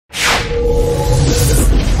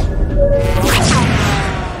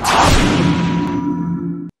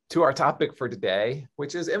to our topic for today,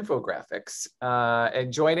 which is infographics.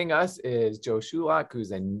 And joining us is Joe Shoulak,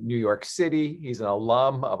 who's in New York City. He's an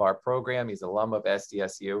alum of our program. He's an alum of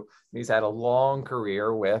SDSU. And he's had a long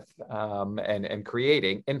career with and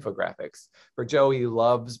creating infographics. For Joe, he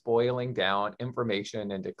loves boiling down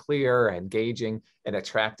information into clear, engaging, and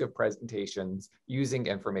attractive presentations using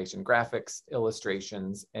information graphics,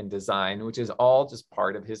 illustrations, and design, which is all just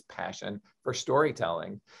part of his passion for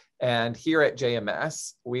storytelling. And here at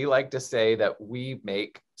JMS, we like to say that we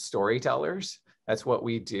make storytellers. That's what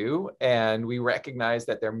we do. And we recognize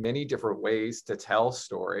that there are many different ways to tell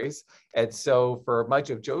stories. And so for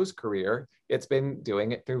much of Joe's career, it's been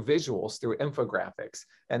doing it through visuals, through infographics.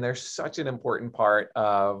 And they're such an important part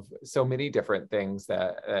of so many different things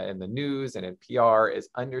that in the news and in PR is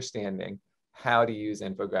understanding how to use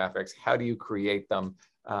infographics, how do you create them?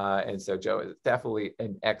 And so Joe is definitely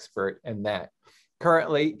an expert in that.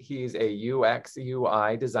 Currently, he's a UX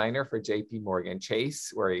UI designer for JPMorgan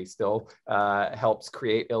Chase, where he still helps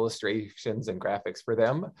create illustrations and graphics for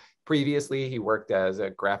them. Previously, he worked as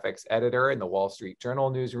a graphics editor in the Wall Street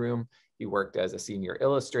Journal newsroom. He worked as a senior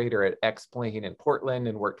illustrator at X-Plane in Portland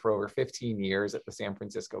and worked for over 15 years at the San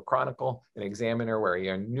Francisco Chronicle, an examiner where he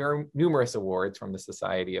earned numerous awards from the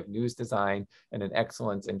Society of News Design and an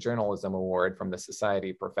Excellence in Journalism Award from the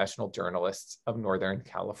Society of Professional Journalists of Northern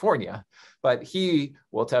California. But he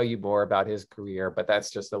will tell you more about his career, but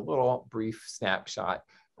that's just a little brief snapshot.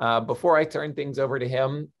 Before I turn things over to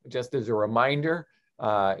him, just as a reminder,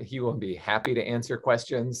 he will be happy to answer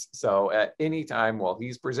questions. So at any time while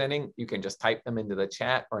he's presenting, you can just type them into the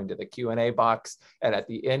chat or into the Q&A box. And at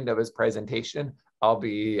the end of his presentation, I'll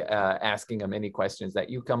be asking him any questions that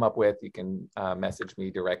you come up with. You can message me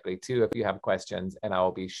directly too if you have questions, and I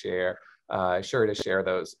will be sure to share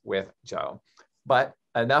those with Joe. But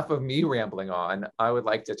enough of me rambling on. I would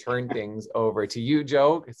like to turn things over to you,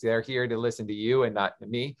 Joe, because they're here to listen to you and not to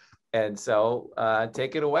me. And so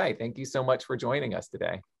take it away. Thank you so much for joining us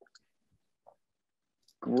today.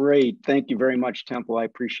 Great. Thank you very much, Temple. I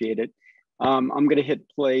appreciate it. I'm going to hit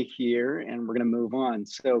play here and we're going to move on.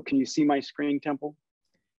 So can you see my screen, Temple?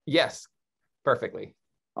 Yes, perfectly.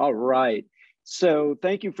 All right. So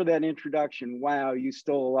thank you for that introduction. Wow, you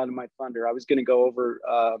stole a lot of my thunder. I was going to go over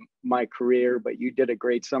my career, but you did a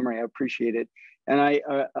great summary. I appreciate it. And I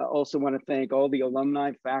also want to thank all the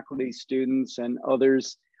alumni, faculty, students, and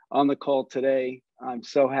others on the call today. I'm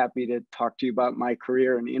so happy to talk to you about my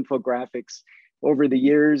career in infographics over the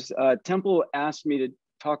years. Temple asked me to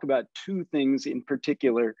talk about two things in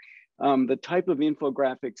particular, the type of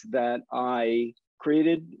infographics that I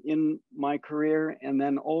created in my career, and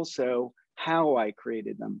then also how I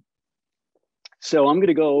created them. So I'm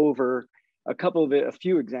gonna go over a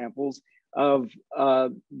few examples of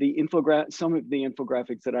some of the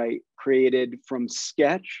infographics that I created from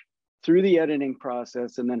sketch through the editing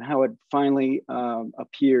process, and then how it finally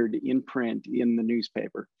appeared in print in the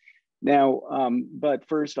newspaper. Now, but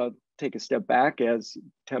first I'll take a step back. As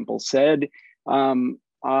Temple said,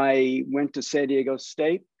 I went to San Diego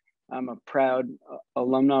State. I'm a proud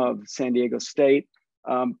alumna of San Diego State.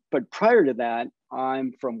 But prior to that,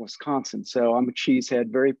 I'm from Wisconsin. So I'm a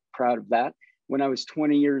cheesehead, very proud of that. When I was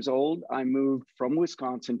 20 years old, I moved from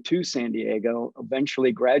Wisconsin to San Diego,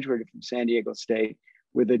 eventually graduated from San Diego State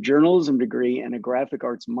with a journalism degree and a graphic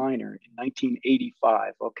arts minor in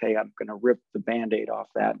 1985. Okay, I'm gonna rip the Band-Aid off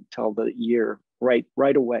that and tell the year right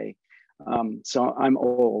away. So I'm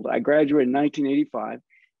old. I graduated in 1985.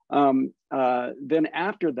 Then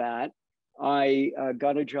after that, I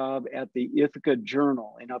got a job at the Ithaca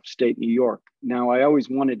Journal in upstate New York. Now, I always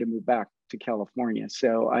wanted to move back to California,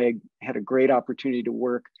 so I had a great opportunity to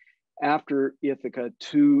work after Ithaca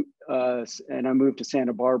and I moved to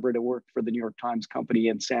Santa Barbara to work for the New York Times Company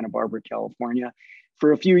in Santa Barbara, California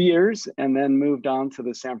for a few years, and then moved on to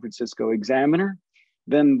the San Francisco Examiner,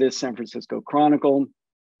 then the San Francisco Chronicle.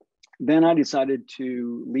 Then I decided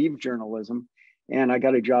to leave journalism, and I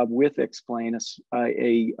got a job with X-Plane,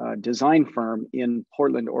 a design firm in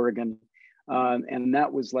Portland, Oregon. And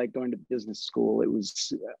that was like going to business school. It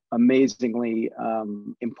was amazingly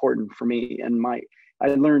important for me. And I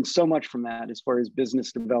learned so much from that as far as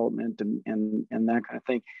business development and that kind of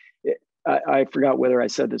thing. I forgot whether I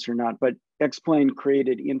said this or not, but X-Plane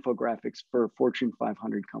created infographics for Fortune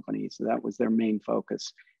 500 companies. So that was their main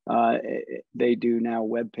focus. They do now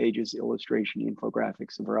web pages, illustration,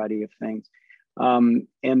 infographics, a variety of things. And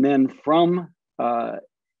then from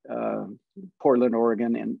Portland,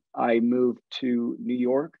 Oregon, and I moved to New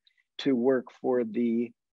York to work for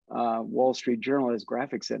the Wall Street Journal as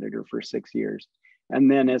graphics editor for 6 years. And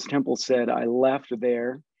then, as Temple said, I left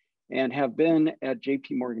there and have been at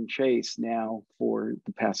JPMorgan Chase now for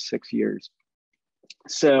the past 6 years.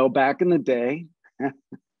 So back in the day,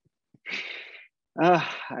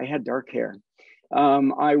 I had dark hair.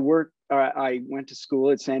 I went to school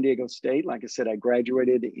at San Diego State. Like I said, I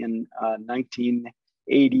graduated in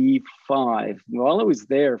 1985. While I was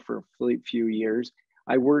there for a few years,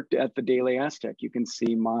 I worked at the Daily Aztec. You can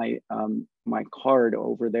see my my card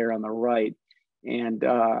over there on the right. And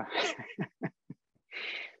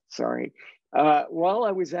sorry. While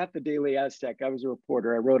I was at the Daily Aztec, I was a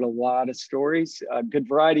reporter. I wrote a lot of stories, a good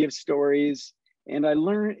variety of stories. And I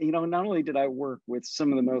learned, not only did I work with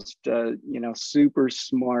some of the most, super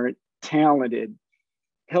smart, talented,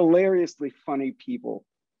 hilariously funny people.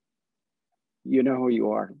 You know who you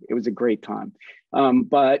are. It was a great time.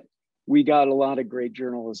 But we got a lot of great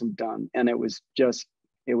journalism done. And it was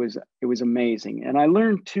amazing. And I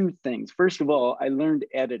learned two things. First of all, I learned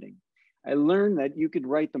editing. I learned that you could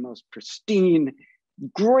write the most pristine,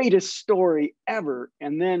 greatest story ever,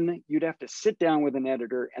 and then you'd have to sit down with an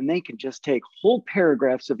editor and they could just take whole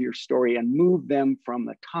paragraphs of your story and move them from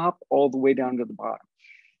the top all the way down to the bottom.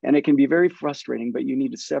 And it can be very frustrating, but you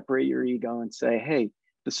need to separate your ego and say, hey,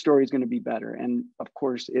 the story is going to be better. And of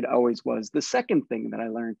course, it always was. The second thing that I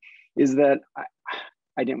learned is that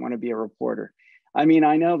I didn't want to be a reporter. I mean,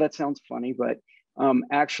 I know that sounds funny, but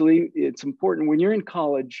actually, it's important when you're in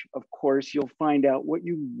college, of course, you'll find out what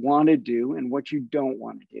you want to do and what you don't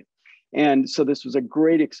want to do. And so this was a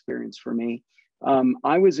great experience for me.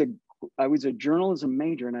 I was a journalism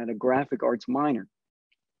major and I had a graphic arts minor.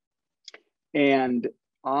 And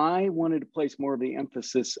I wanted to place more of the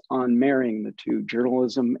emphasis on marrying the two,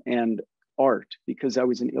 journalism and art, because I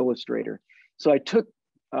was an illustrator. So I took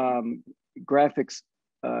graphic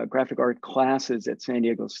art classes at San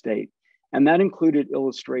Diego State. And that included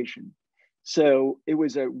illustration. So it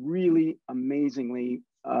was a really amazingly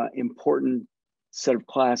important set of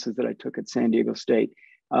classes that I took at San Diego State.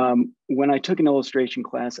 When I took an illustration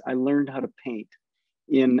class, I learned how to paint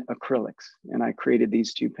in acrylics. And I created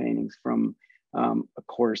these two paintings from a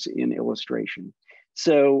course in illustration.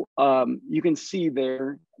 So you can see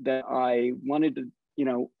there that I wanted to,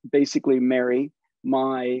 basically marry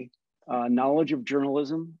my knowledge of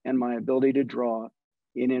journalism and my ability to draw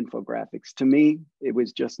in infographics. To me, it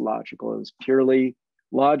was just logical. It was purely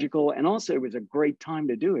logical. And also it was a great time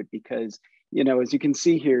to do it because, as you can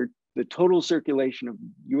see here, the total circulation of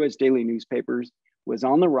US daily newspapers was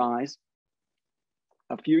on the rise.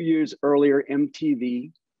 A few years earlier,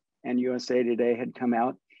 MTV and USA Today had come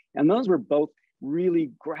out. And those were both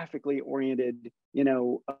really graphically oriented,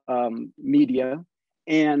 media.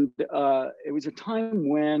 And it was a time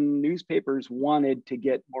when newspapers wanted to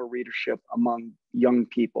get more readership among young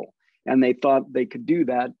people. And they thought they could do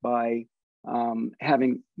that by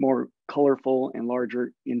having more colorful and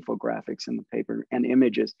larger infographics in the paper and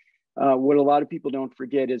images. What a lot of people don't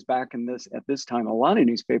forget is at this time, a lot of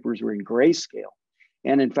newspapers were in grayscale.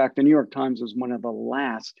 And in fact, the New York Times was one of the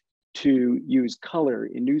last to use color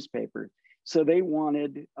in newspapers. So they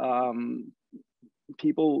wanted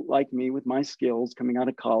people like me with my skills coming out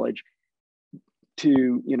of college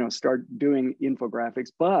to start doing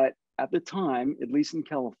infographics. But at the time, at least in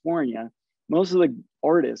California, most of the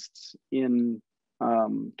artists in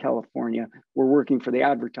California were working for the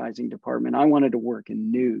advertising department. I wanted to work in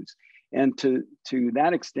news. And to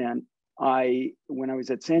that extent, when I was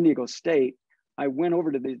at San Diego State, I went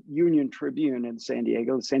over to the Union Tribune in San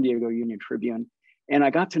Diego, the San Diego Union Tribune, and I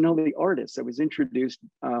got to know the artists. I was introduced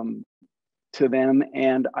to them,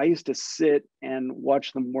 and I used to sit and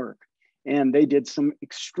watch them work. And they did some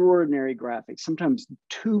extraordinary graphics, sometimes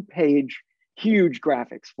 2-page huge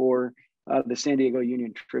graphics for the San Diego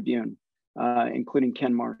Union Tribune, including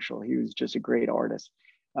Ken Marshall. He was just a great artist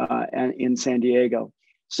and in San Diego.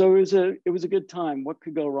 So it was a good time. What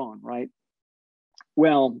could go wrong, right?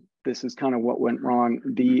 Well, this is kind of what went wrong.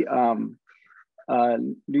 The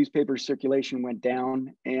newspaper circulation went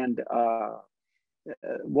down, and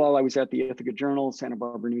while I was at the Ithaca Journal, Santa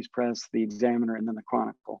Barbara News Press, the Examiner, and then the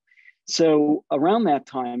Chronicle. So around that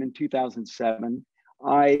time in 2007,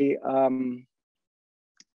 I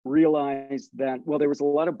realized that, well, there was a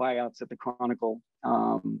lot of buyouts at the Chronicle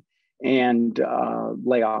and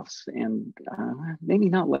layoffs, and maybe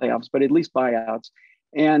not layoffs, but at least buyouts.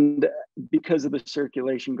 And because of the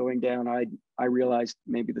circulation going down, I realized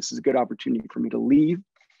maybe this is a good opportunity for me to leave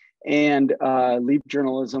leave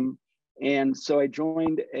journalism. And so I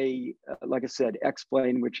joined like I said,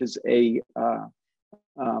 X-Plane, which is a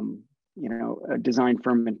design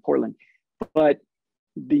firm in Portland. But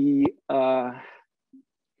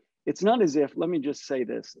it's not as if, let me just say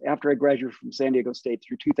this, after I graduated from San Diego State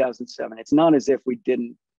through 2007, it's not as if we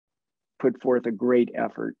didn't put forth a great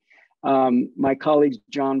effort. My colleagues,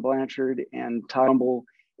 John Blanchard and Todd Humble,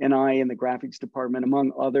 and I in the graphics department,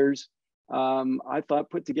 among others, I thought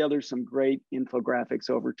put together some great infographics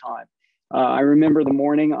over time. I remember the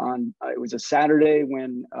morning on, it was a Saturday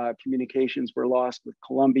when communications were lost with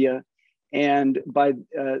Columbia. And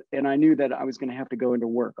I knew that I was going to have to go into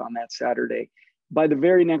work on that Saturday. By the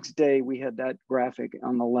very next day, we had that graphic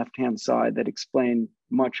on the left-hand side that explained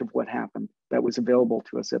much of what happened that was available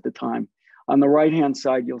to us at the time. On the right-hand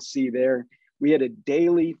side, you'll see there, we had a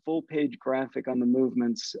daily full-page graphic on the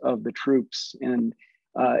movements of the troops in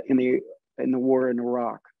the war in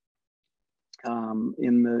Iraq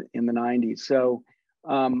in the 90s. So,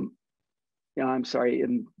 yeah, I'm sorry,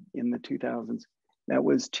 in the 2000s. That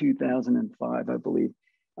was 2005, I believe.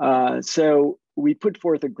 So we put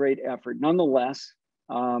forth a great effort. Nonetheless,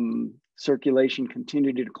 circulation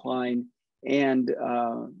continued to decline. And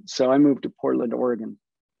so I moved to Portland, Oregon.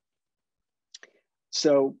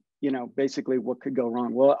 So, you know, basically what could go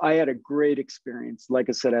wrong? Well, I had a great experience. Like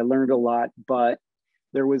I said, I learned a lot, but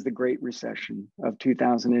there was the Great Recession of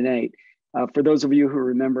 2008. For those of you who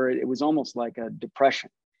remember it, it was almost like a depression.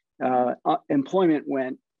 Employment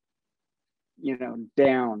went, you know,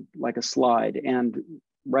 down like a slide. And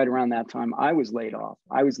right around that time, I was laid off.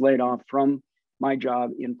 I was laid off from my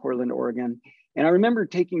job in Portland, Oregon. And I remember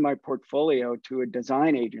taking my portfolio to a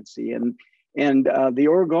design agency, and the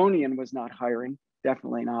Oregonian was not hiring,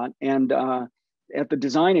 definitely not. And at the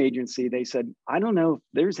design agency, they said, I don't know if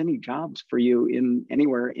there's any jobs for you in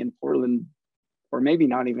anywhere in Portland, or maybe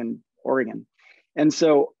not even Oregon. And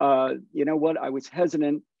so, you know what, I was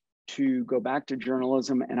hesitant to go back to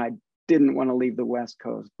journalism, and I didn't want to leave the West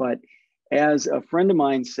Coast. But as a friend of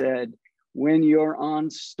mine said, when you're on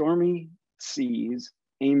stormy seas,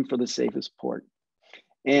 aim for the safest port.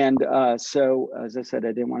 And so, as I said, I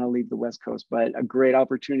didn't want to leave the West Coast, but a great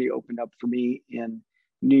opportunity opened up for me in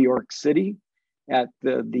New York City at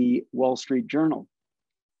the Wall Street Journal.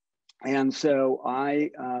 And so I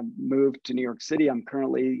moved to New York City. I'm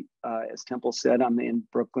currently, as Temple said, I'm in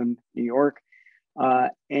Brooklyn, New York.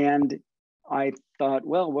 And I thought,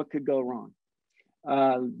 well, what could go wrong?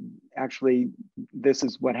 Actually, this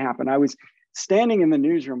is what happened. I was standing in the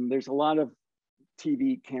newsroom. There's a lot of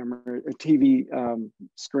TV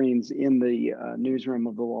screens in the newsroom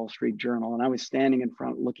of the Wall Street Journal. And I was standing in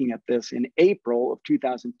front looking at this in April of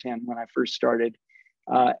 2010 when I first started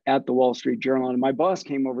at the Wall Street Journal. And my boss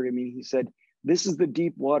came over to me. He said, this is the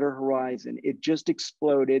Deepwater Horizon. It just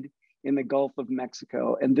exploded in the Gulf of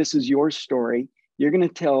Mexico. And this is your story. You're going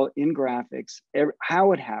to tell in graphics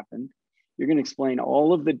how it happened. You're going to explain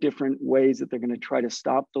all of the different ways that they're going to try to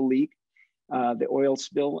stop the leak, the oil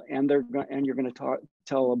spill, and you're going to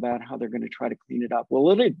tell about how they're going to try to clean it up. Well,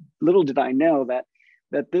 little did I know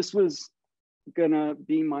that this was going to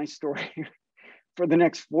be my story for the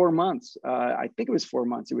next 4 months. I think it was 4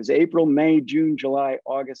 months. It was April, May, June, July,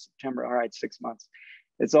 August, September. All right, 6 months.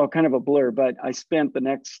 It's all kind of a blur, but I spent the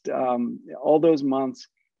next all those months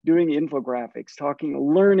doing infographics,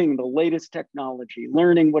 learning the latest technology,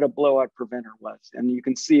 learning what a blowout preventer was. And you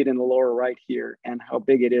can see it in the lower right here and how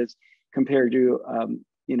big it is compared to,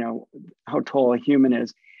 you know, how tall a human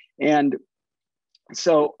is. And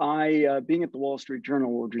so being at the Wall Street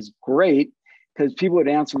Journal, which is great because people would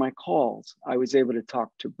answer my calls. I was able to talk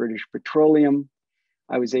to British Petroleum.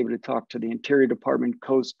 I was able to talk to the Interior Department,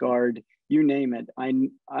 Coast Guard, you name it.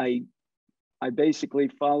 I basically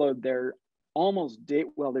followed their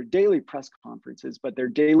their daily press conferences, but their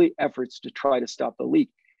daily efforts to try to stop the leak.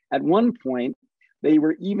 At one point, they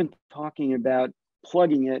were even talking about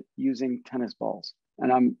plugging it using tennis balls.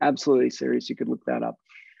 And I'm absolutely serious, you could look that up.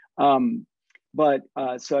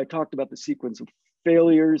 So I talked about the sequence of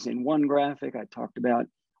failures in one graphic. I talked about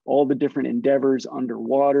all the different endeavors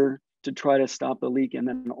underwater to try to stop the leak, and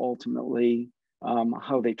then ultimately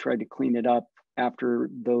how they tried to clean it up after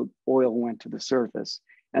the oil went to the surface.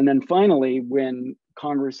 And then finally, when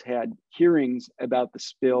Congress had hearings about the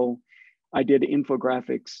spill, I did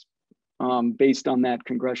infographics based on that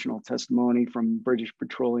congressional testimony from British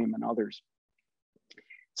Petroleum and others.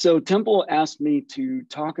 So Temple asked me to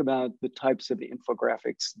talk about the types of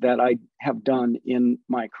infographics that I have done in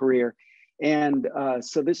my career. And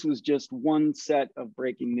so this was just one set of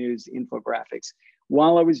breaking news infographics.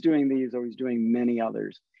 While I was doing these, I was doing many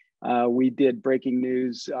others. We did breaking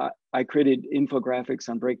news. I created infographics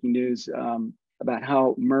on breaking news about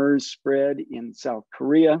how MERS spread in South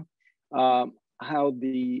Korea, how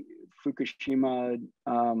the Fukushima,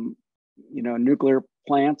 nuclear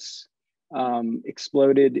plants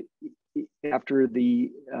exploded after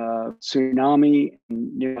the tsunami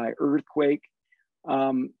and nearby earthquake,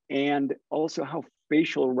 and also how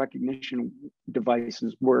facial recognition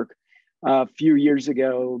devices work. A few years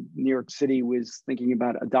ago, New York City was thinking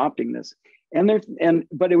about adopting this,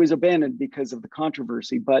 but it was abandoned because of the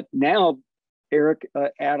controversy. But now, Eric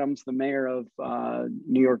Adams, the mayor of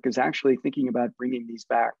New York, is actually thinking about bringing these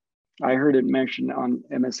back. I heard it mentioned on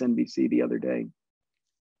MSNBC the other day.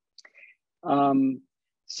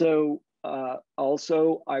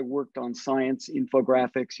 Also, I worked on science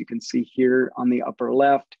infographics. You can see here on the upper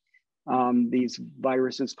left, these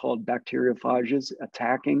viruses called bacteriophages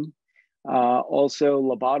attacking. Also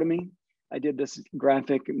lobotomy. I did this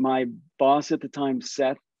graphic. My boss at the time,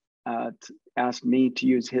 Seth, asked me to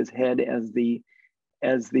use his head as the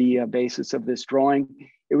basis of this drawing.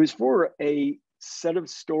 It was for a set of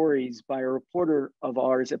stories by a reporter of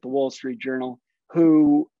ours at the Wall Street Journal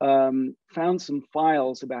who found some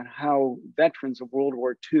files about how veterans of World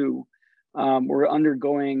War II were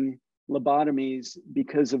undergoing lobotomies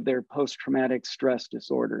because of their post-traumatic stress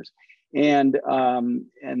disorders. And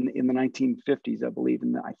in the 1950s, I believe,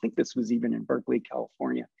 and I think this was even in Berkeley,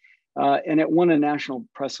 California. And it won a National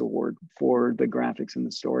Press Award for the graphics and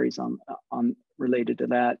the stories on related to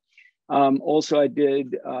that. Also, I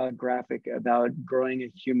did a graphic about growing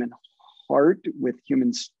a human heart with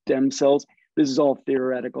human stem cells. This is all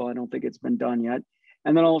theoretical. I don't think it's been done yet.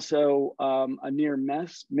 And then also a near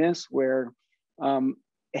miss where an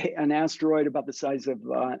asteroid about the size of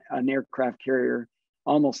an aircraft carrier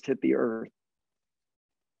almost hit the Earth.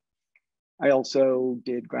 I also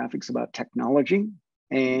did graphics about technology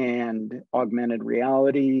and augmented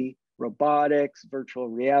reality, robotics, virtual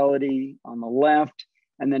reality on the left,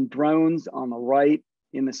 and then drones on the right,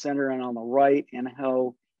 in the center and on the right, and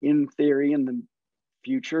how in theory in the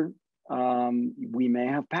future, we may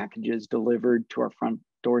have packages delivered to our front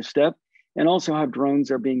doorstep, and also how drones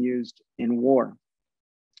are being used in war.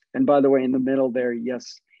 And by the way, in the middle there,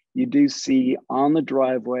 yes, you do see on the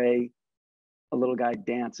driveway a little guy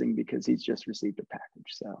dancing because he's just received a package.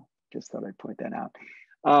 So just thought I'd point that out.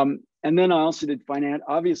 And then I also did finance.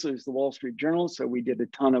 Obviously, it's the Wall Street Journal, so we did a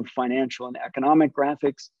ton of financial and economic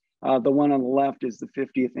graphics. The one on the left is the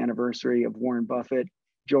 50th anniversary of Warren Buffett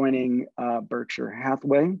joining Berkshire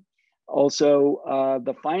Hathaway. Also,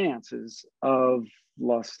 the finances of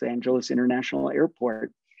Los Angeles International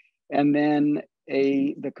Airport. And then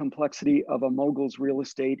the complexity of a mogul's real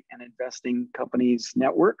estate and investing company's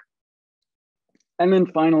network. And then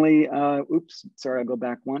finally, oops, sorry, I'll go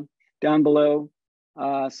back one. Down below,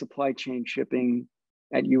 supply chain shipping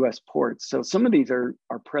at US ports. So some of these are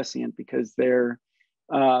prescient because they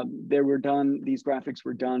were done, these graphics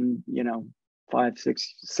were done, 5,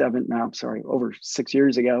 6, 7, no, I'm sorry, over 6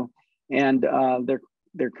 years ago. And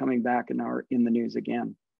they're coming back and are in the news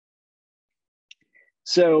again.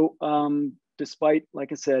 So despite,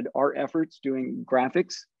 like I said, our efforts doing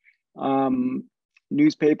graphics,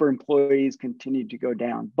 newspaper employees continue to go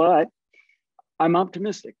down, but I'm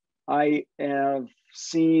optimistic. I have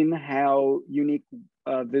seen how unique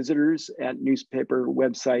visitors at newspaper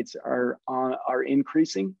websites are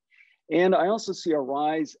increasing. And I also see a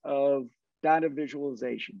rise of data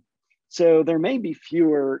visualization. So there may be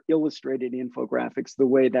fewer illustrated infographics the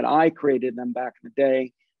way that I created them back in the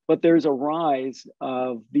day, but there's a rise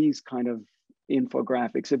of these kind of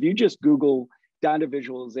infographics. If you just Google data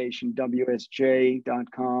visualization,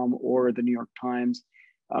 WSJ.com or the New York Times,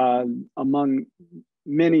 among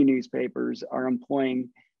many newspapers are employing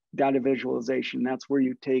data visualization. That's where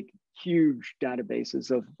you take huge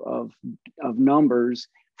databases of numbers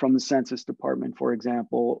from the Census Department, for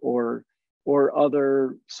example, or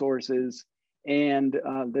other sources. And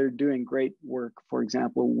they're doing great work, for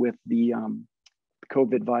example, with the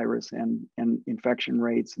COVID virus and infection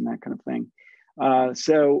rates and that kind of thing.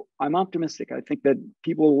 So I'm optimistic. I think that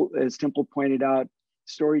people, as Temple pointed out,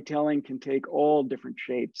 storytelling can take all different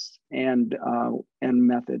shapes and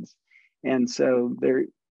methods. And so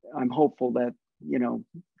I'm hopeful that,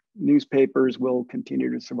 newspapers will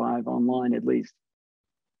continue to survive online at least.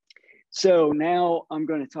 So now I'm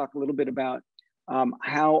going to talk a little bit about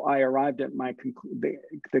how I arrived at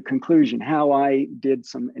the conclusion, how I did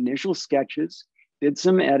some initial sketches, did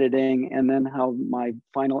some editing, and then how my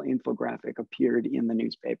final infographic appeared in the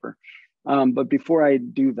newspaper. But before I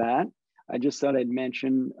do that, I just thought I'd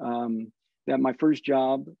mention that my first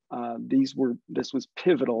job, this was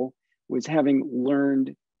pivotal, was having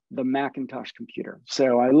learned the Macintosh computer.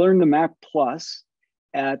 So I learned the Mac Plus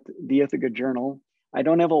at the Ithaca Journal. I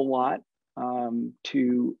don't have a lot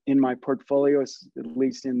in my portfolio, at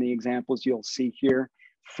least in the examples you'll see here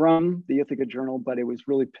from the Ithaca Journal, but it was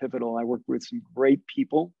really pivotal. I worked with some great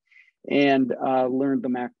people and learned the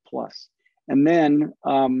Mac Plus. And then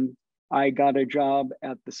I got a job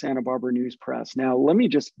at the Santa Barbara News Press. Now, let me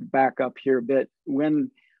just back up here a bit.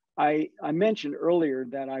 When I mentioned earlier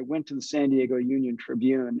that I went to the San Diego Union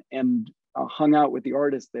Tribune and hung out with the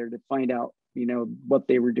artists there to find out, what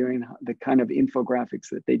they were doing, the kind of infographics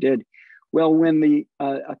that they did. Well, when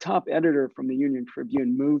a top editor from the Union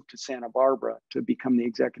Tribune moved to Santa Barbara to become the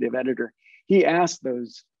executive editor, he asked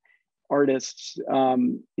those artists,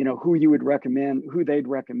 who you would recommend, who they'd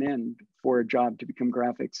recommend for a job to become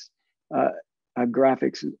a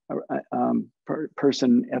graphics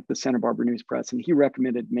person at the Santa Barbara News Press, and he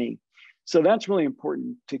recommended me. So that's really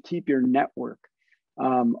important, to keep your network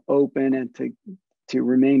open and to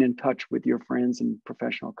remain in touch with your friends and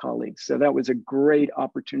professional colleagues. So that was a great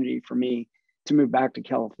opportunity for me to move back to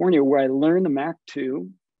California, where I learned the Mac 2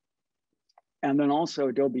 and then also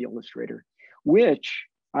Adobe Illustrator, which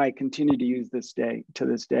I continue to use to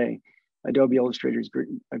this day. Adobe Illustrator is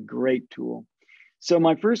a great tool. So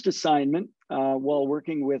my first assignment while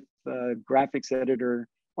working with graphics editor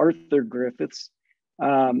Arthur Griffiths,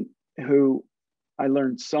 who I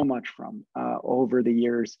learned so much from over the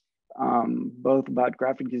years, both about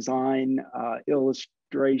graphic design,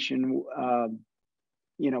 illustration,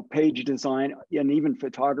 page design, and even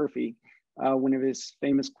photography. One of his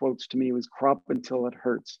famous quotes to me was "crop until it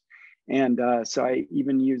hurts." And so I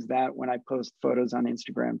even use that when I post photos on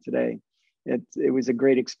Instagram today. It was a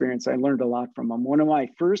great experience. I learned a lot from him. One of my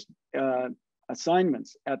first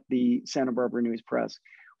assignments at the Santa Barbara News Press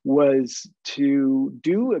was to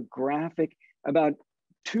do a graphic about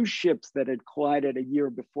two ships that had collided a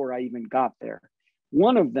year before I even got there.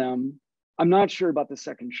 One of them, I'm not sure about the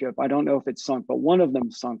second ship. I don't know if it sunk, but one of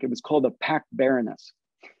them sunk. It was called the Pack Baroness,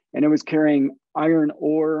 and it was carrying iron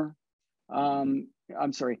ore,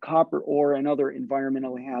 copper ore and other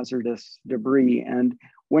environmentally hazardous debris. And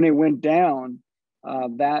when it went down,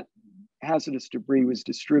 that hazardous debris was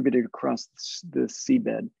distributed across the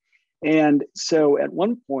seabed. And so at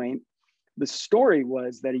one point, the story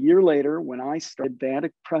was that a year later, when I started, they had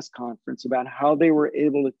a press conference about how they were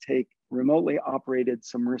able to take remotely operated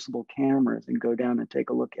submersible cameras and go down and take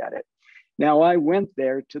a look at it. Now, I went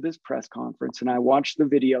there to this press conference and I watched the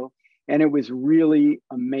video, and it was really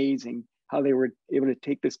amazing how they were able to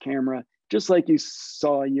take this camera, just like you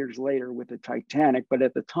saw years later with the Titanic, but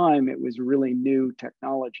at the time it was really new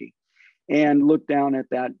technology, and look down at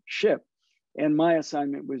that ship. And my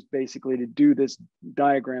assignment was basically to do this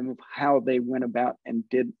diagram of how they went about and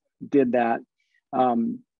did that.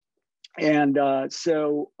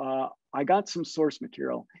 So I got some source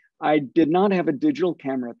material. I did not have a digital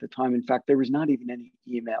camera at the time. In fact, there was not even any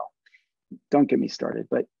email. Don't get me started,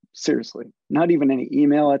 but seriously, not even any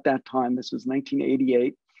email at that time. This was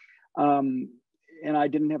 1988. And I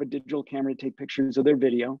didn't have a digital camera to take pictures of their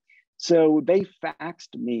video. So they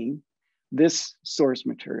faxed me this source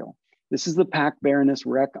material. This is the Pack Baroness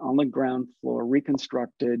wreck on the ground floor,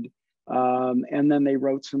 reconstructed. And then they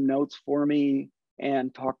wrote some notes for me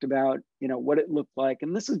and talked about, what it looked like.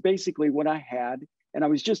 And this is basically what I had. And I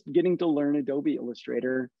was just getting to learn Adobe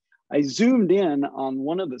Illustrator. I zoomed in on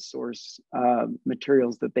one of the source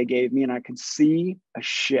materials that they gave me, and I could see a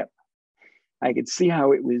ship. I could see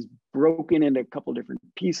how it was broken into a couple different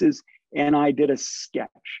pieces, and I did a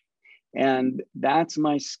sketch. And that's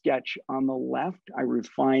my sketch on the left. I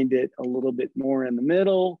refined it a little bit more in the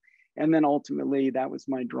middle, and then ultimately that was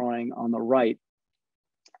my drawing on the right.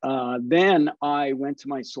 Then I went to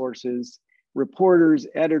my sources, reporters,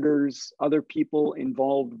 editors, other people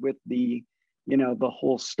involved with the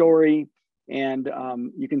whole story. And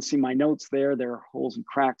you can see my notes there. There are holes and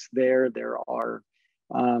cracks there. There are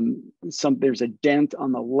there's a dent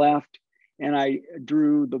on the left. And I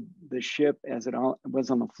drew the ship as it was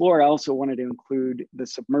on the floor. I also wanted to include the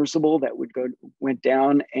submersible that went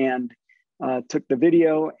down and took the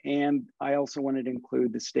video. And I also wanted to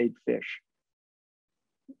include the state fish.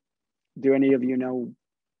 Do any of you know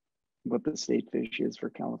what the state fish is for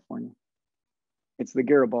California? It's the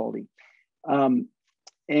Garibaldi.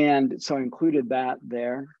 And so I included that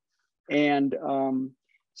there. And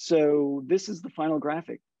so this is the final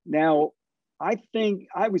graphic. Now, I think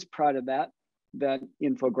I was proud of that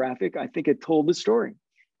infographic. I think it told the story.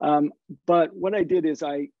 But what I did is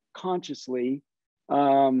I consciously,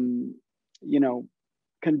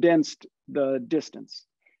 condensed the distance.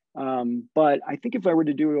 But I think if I were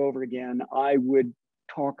to do it over again, I would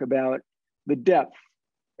talk about the depth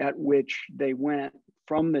at which they went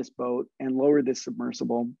from this boat and lowered this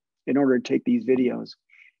submersible in order to take these videos.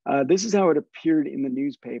 This is how it appeared in the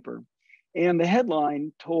newspaper. And the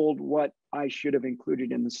headline told what I should have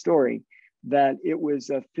included in the story, that it was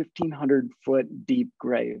a 1,500-foot deep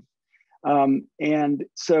grave. And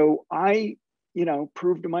so I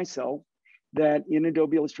prove to myself that in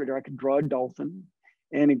Adobe Illustrator, I could draw a dolphin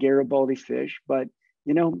and a Garibaldi fish, but,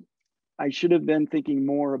 I should have been thinking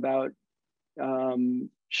more about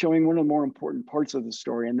showing one of the more important parts of the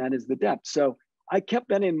story, and that is the depth. So I kept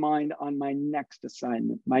that in mind on my next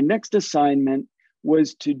assignment. My next assignment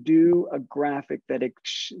was to do a graphic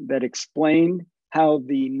that explained how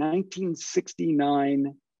the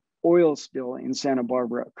 1969 oil spill in Santa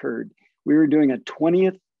Barbara occurred. We were doing a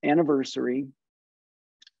 20th anniversary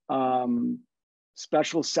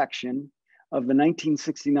special section of the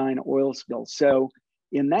 1969 oil spill. So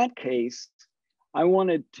in that case, I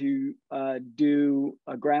wanted to do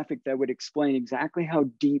a graphic that would explain exactly how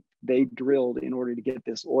deep they drilled in order to get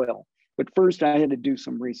this oil. But first I had to do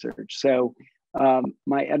some research. So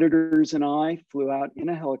my editors and I flew out in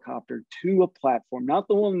a helicopter to a platform, not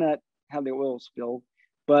the one that had the oil spill,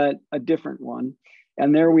 but a different one.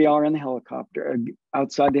 And there we are in the helicopter,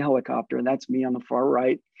 outside the helicopter, and that's me on the far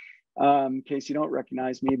right. In case you don't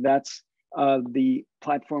recognize me, that's the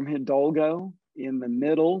platform Hidalgo. In the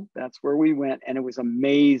middle, that's where we went, and it was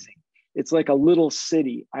amazing. It's like a little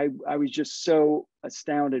city. I was just so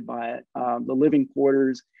astounded by it. The living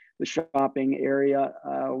quarters, the shopping area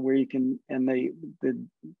where you can, and the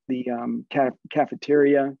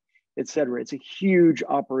cafeteria, etc. It's a huge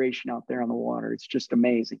operation out there on the water. It's just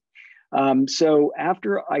amazing. So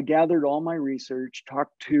after I gathered all my research,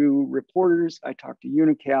 talked to reporters, I talked to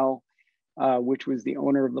Unical, which was the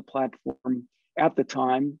owner of the platform at the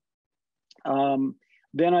time.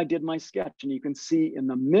 Then I did my sketch, and you can see in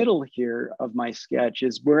the middle here of my sketch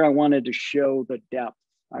is where I wanted to show the depth.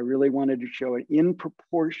 I really wanted to show it in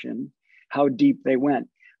proportion how deep they went,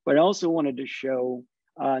 but I also wanted to show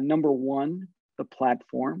number one, the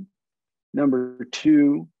platform. Number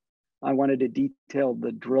two, I wanted to detail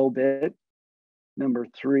the drill bit. Number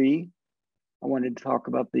three, I wanted to talk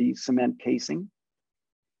about the cement casing.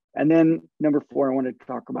 And then number four, I wanted to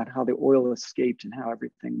talk about how the oil escaped and how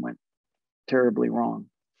everything went terribly wrong.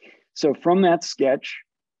 So from that sketch,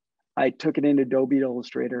 I took it into Adobe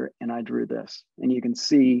Illustrator and I drew this. And you can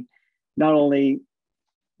see not only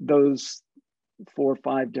those 4 or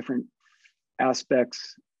 5 different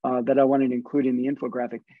aspects that I wanted to include in the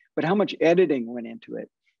infographic, but how much editing went into it.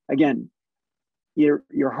 Again,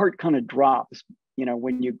 your heart kind of drops,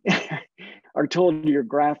 when you are told your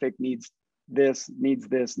graphic needs this, needs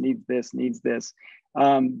this, needs this, needs this.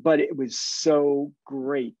 But it was so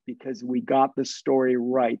great because we got the story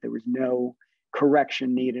right. There was no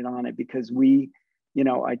correction needed on it because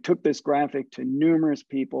I took this graphic to numerous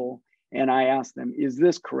people and I asked them, is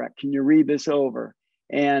this correct? Can you read this over?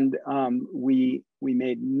 And we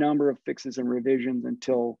made a number of fixes and revisions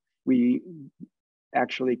until we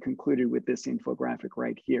actually concluded with this infographic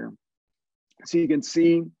right here. So you can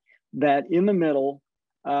see that in the middle,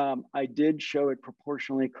 I did show it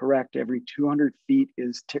proportionally correct. Every 200 feet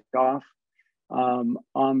is ticked off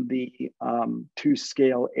on the to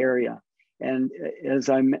scale area. And as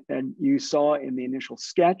you saw in the initial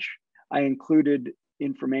sketch, I included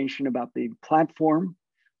information about the platform,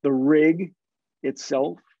 the rig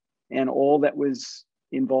itself, and all that was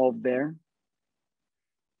involved there,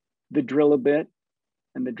 the drill a bit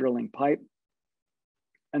and the drilling pipe,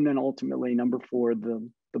 and then ultimately number 4, the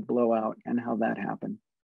blowout and how that happened.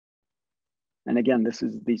 And again, this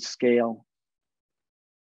is the scale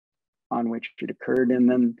on which it occurred. And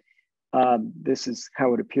then this is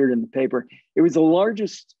how it appeared in the paper. It was the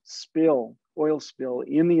largest oil spill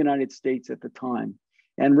in the United States at the time.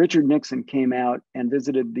 And Richard Nixon came out and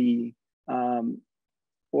visited the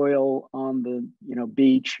oil on the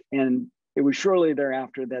beach. And it was shortly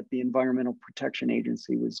thereafter that the Environmental Protection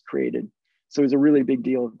Agency was created. So it was a really big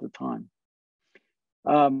deal at the time.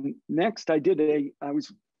 Next, I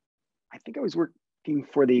think I was working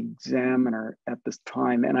for the Examiner at this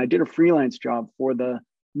time, and I did a freelance job for the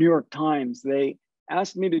New York Times. They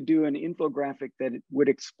asked me to do an infographic that would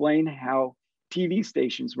explain how TV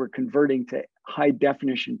stations were converting to high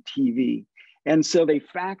definition TV. And so they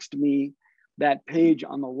faxed me that page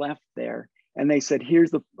on the left there, and they said,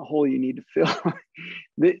 here's the hole you need to fill.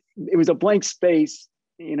 It was a blank space,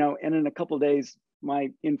 and in a couple of days,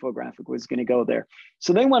 my infographic was going to go there.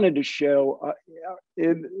 So they wanted to show,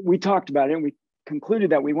 we talked about it and we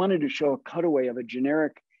concluded that we wanted to show a cutaway of a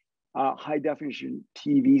generic high definition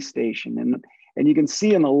TV station. And you can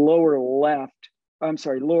see in the lower right,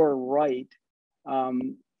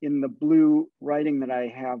 in the blue writing that I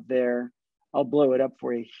have there, I'll blow it up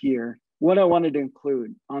for you here, what I wanted to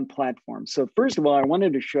include on platform. So first of all, I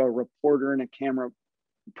wanted to show a reporter and a camera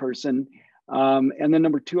person. And then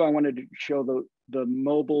number 2, I wanted to show the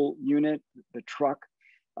mobile unit, the truck,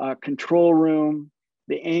 control room,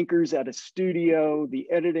 the anchors at a studio, the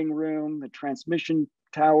editing room, the transmission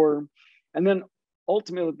tower. And then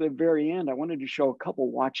ultimately at the very end, I wanted to show a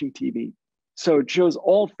couple watching TV. So it shows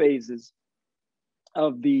all phases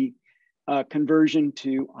of the conversion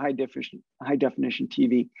to high definition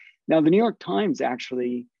TV. Now, the New York Times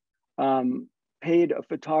actually paid a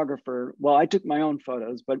photographer. Well, I took my own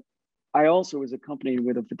photos, but I also was accompanied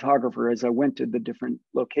with a photographer as I went to the different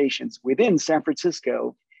locations within San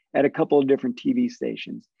Francisco at a couple of different TV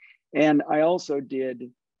stations. And I also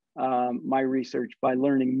did my research by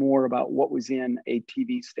learning more about what was in a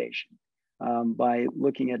TV station by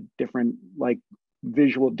looking at different like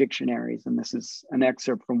visual dictionaries. And this is an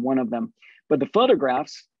excerpt from one of them. But the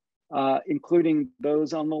photographs, including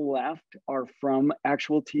those on the left, are from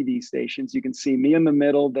actual TV stations. You can see me in the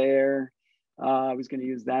middle there. I was going to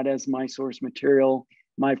use that as my source material.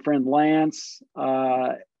 My friend Lance,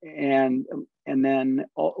 and then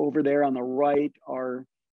over there on the right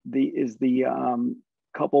is the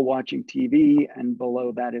couple watching TV, and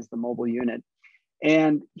below that is the mobile unit.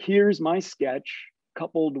 And here's my sketch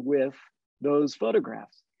coupled with those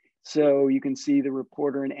photographs. So you can see the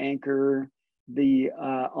reporter and anchor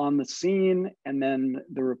on the scene, and then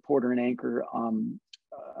the reporter and anchor on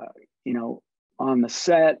the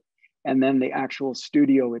set, and then the actual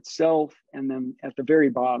studio itself, and then at the very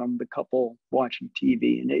bottom, the couple watching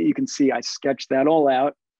TV. And you can see I sketched that all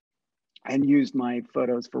out and used my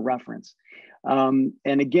photos for reference. And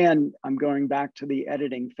again, I'm going back to the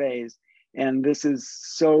editing phase, and this is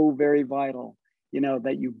so very vital,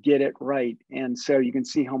 that you get it right. And so you can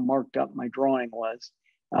see how marked up my drawing was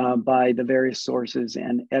by the various sources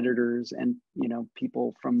and editors and,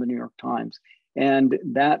 people from the New York Times. And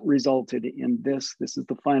that resulted in this. This is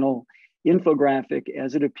the final infographic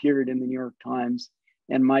as it appeared in the New York Times,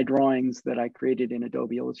 and my drawings that I created in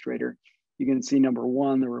Adobe Illustrator. You can see number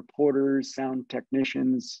one, the reporters, sound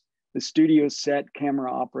technicians, the studio set, camera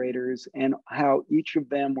operators, and how each of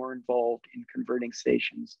them were involved in converting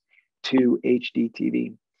stations to HD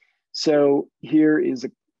TV. So here is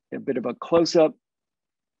a bit of a close-up.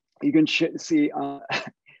 You can see,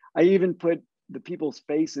 I even put the people's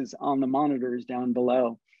faces on the monitors down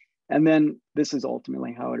below. And then this is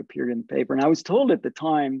ultimately how it appeared in the paper. And I was told at the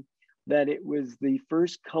time that it was the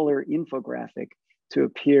first color infographic to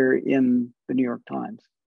appear in the New York Times.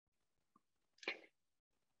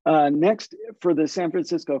 Next, for the San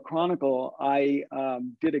Francisco Chronicle, I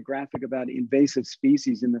did a graphic about invasive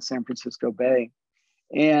species in the San Francisco Bay.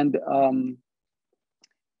 And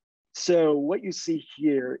so what you see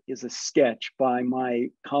here is a sketch by my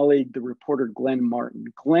colleague, the reporter Glenn Martin.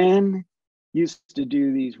 Glenn used to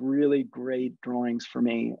do these really great drawings for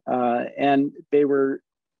me, and they were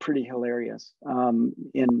pretty hilarious.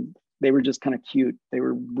 They were just kind of cute. They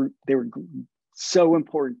were so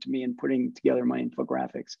important to me in putting together my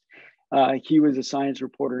infographics. He was a science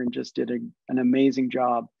reporter and just did an amazing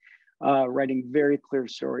job writing very clear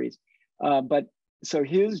stories. But so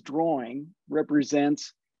his drawing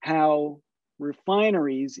represents how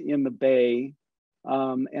refineries in the Bay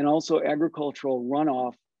and also agricultural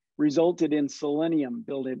runoff resulted in selenium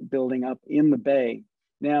building up in the Bay.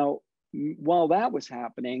 Now, while that was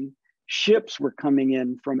happening, ships were coming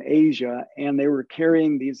in from Asia, and they were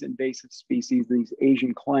carrying these invasive species, these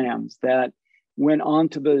Asian clams, that went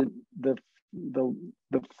onto the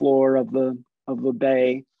floor of the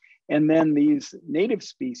bay, and then these native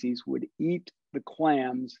species would eat the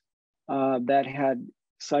clams that had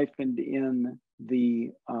siphoned in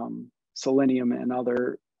the selenium and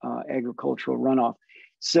other agricultural runoff.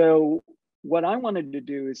 So what I wanted to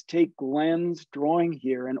do is take Glenn's drawing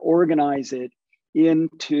here and organize it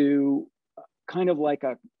into kind of like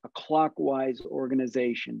a clockwise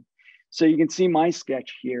organization. So you can see my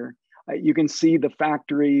sketch here. You can see the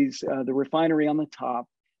factories, the refinery on the top,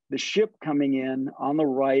 the ship coming in on the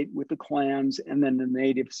right with the clams, and then the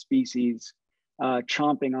native species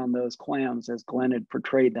chomping on those clams as Glenn had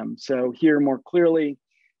portrayed them. So here more clearly,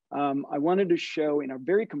 I wanted to show in a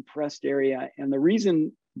very compressed area. And the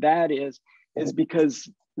reason that is because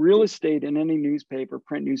real estate in any newspaper,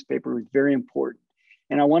 print newspaper, is very important.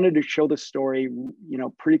 And I wanted to show the story,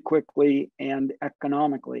 pretty quickly and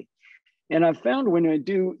economically. And I've found when I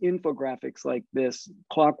do infographics like this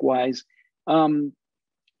clockwise,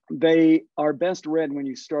 they are best read when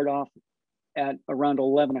you start off at around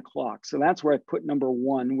 11 o'clock. So that's where I put number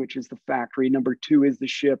one, which is the factory. Number two is the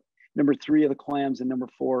ship. Number three are the clams, and number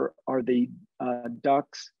four are the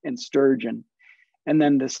ducks and sturgeon. And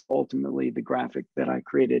then this ultimately the graphic that I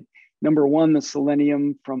created. Number one, the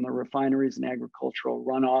selenium from the refineries and agricultural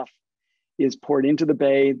runoff is poured into the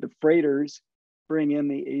bay. The freighters bring in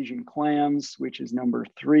the Asian clams, which is number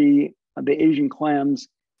three. the Asian clams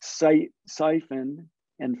siphon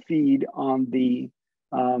and feed on the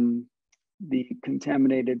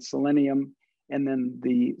contaminated selenium, and then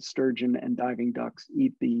the sturgeon and diving ducks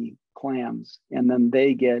eat the clams, and then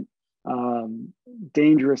they get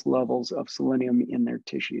dangerous levels of selenium in their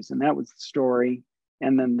tissues. And that was the story.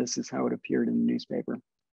 And then this is how it appeared in the newspaper.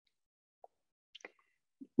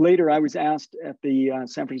 Later, I was asked at the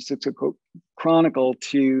San Francisco Chronicle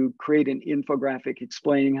to create an infographic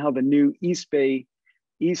explaining how the new east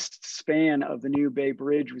span of the New Bay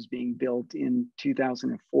Bridge was being built in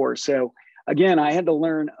 2004. So again, I had to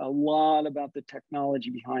learn a lot about the technology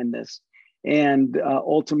behind this, and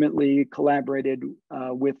ultimately collaborated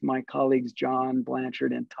with my colleagues, John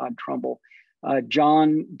Blanchard and Todd Trumbull.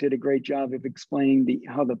 John did a great job of explaining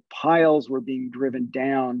how the piles were being driven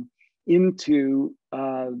down into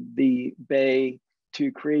the bay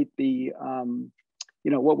to create the,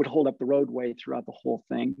 what would hold up the roadway throughout the whole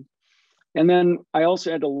thing. And then I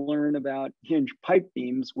also had to learn about hinge pipe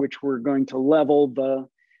beams, which were going to level the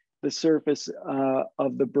surface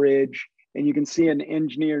of the bridge. And you can see an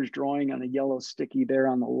engineer's drawing on a yellow sticky there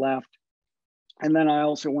on the left. And then I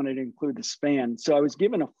also wanted to include the span. So I was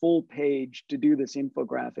given a full page to do this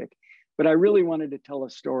infographic, but I really wanted to tell a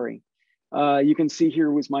story. You can see here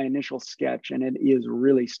was my initial sketch, and it is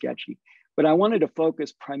really sketchy. But I wanted to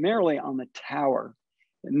focus primarily on the tower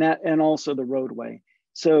and also the roadway.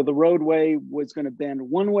 So the roadway was going to bend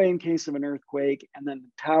one way in case of an earthquake, and then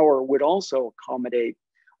the tower would also accommodate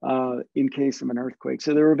in case of an earthquake.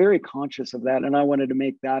 So they were very conscious of that, and I wanted to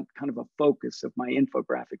make that kind of a focus of my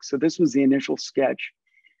infographic. So this was the initial sketch.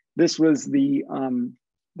 This was the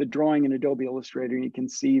drawing in Adobe Illustrator. You can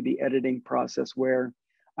see the editing process where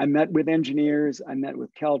I met with engineers, I met with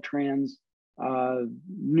Caltrans,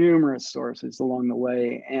 numerous sources along the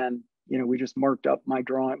way, and we just marked up my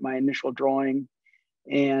initial drawing,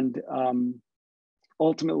 and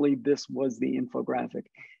ultimately this was the infographic.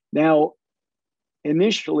 Now,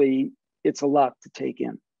 initially, it's a lot to take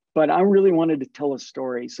in, but I really wanted to tell a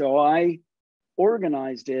story. So I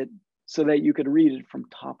organized it so that you could read it from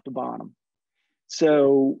top to bottom.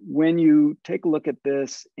 So when you take a look at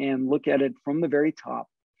this and look at it from the very top,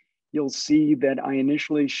 you'll see that I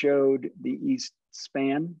initially showed the east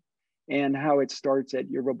span and how it starts at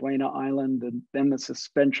Yerba Buena Island, then the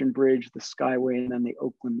suspension bridge, the Skyway, and then the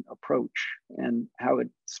Oakland approach, and how it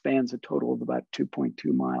spans a total of about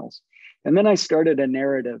 2.2 miles. And then I started a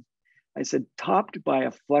narrative. I said, topped by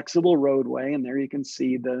a flexible roadway, and there you can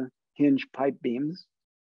see the hinge pipe beams,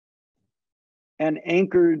 and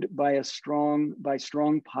anchored by strong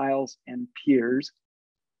piles and piers,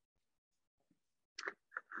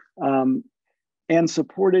 and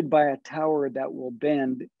supported by a tower that will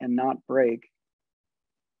bend and not break.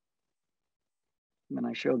 And then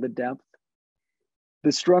I show the depth.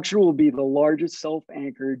 The structure will be the largest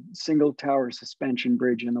self-anchored single tower suspension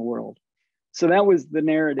bridge in the world. So that was the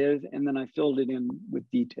narrative, and then I filled it in with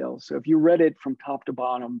details. So if you read it from top to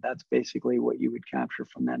bottom, that's basically what you would capture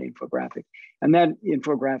from that infographic. And that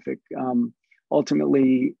infographic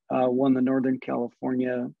ultimately won the Northern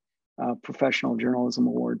California Professional Journalism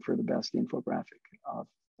Award for the best infographic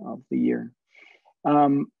of the year.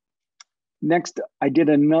 Next, I did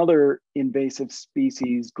another invasive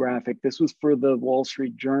species graphic. This was for the Wall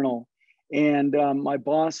Street Journal. And my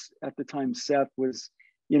boss at the time, Seth, was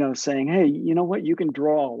saying, hey, you know what, you can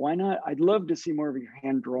draw. Why not? I'd love to see more of your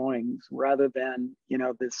hand drawings rather than,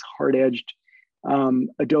 this hard-edged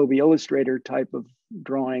Adobe Illustrator type of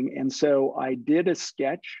drawing. And so I did a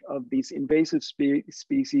sketch of these invasive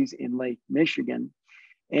species in Lake Michigan,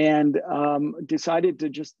 and decided to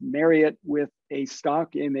just marry it with a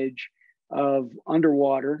stock image of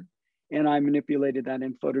underwater. And I manipulated that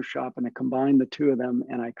in Photoshop, and I combined the two of them,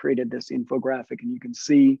 and I created this infographic. And you can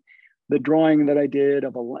see the drawing that I did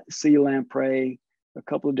of a sea lamprey, a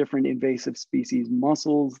couple of different invasive species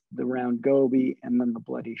mussels, the round goby, and then the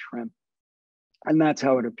bloody shrimp. And that's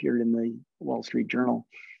how it appeared in the Wall Street Journal.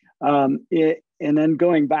 And then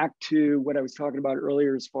going back to what I was talking about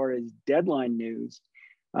earlier as far as deadline news,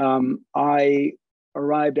 I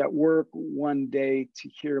arrived at work one day to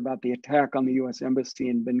hear about the attack on the US Embassy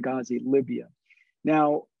in Benghazi, Libya.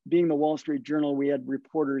 Now, being the Wall Street Journal, we had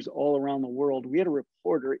reporters all around the world. We had a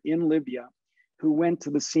reporter in Libya who went to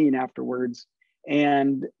the scene afterwards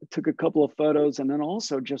and took a couple of photos, and then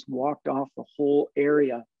also just walked off the whole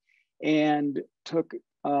area and took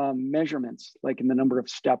measurements, like in the number of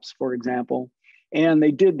steps, for example. And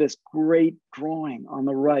they did this great drawing on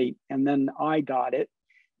the right, and then I got it.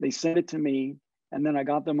 They sent it to me, and then I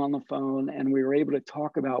got them on the phone, and we were able to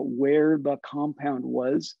talk about where the compound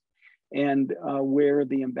was and where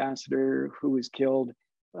the ambassador who was killed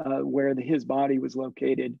where his body was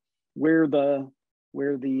located, where the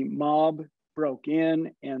mob broke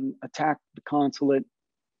in and attacked the consulate,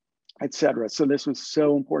 etc. So this was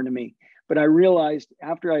so important to me. But I realized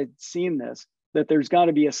after I'd seen this that there's got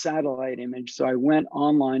to be a satellite image. So I went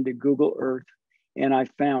online to Google Earth and I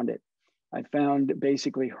found it. I found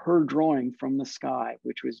basically her drawing from the sky,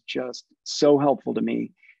 which was just so helpful to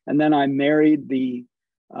me. And then I married the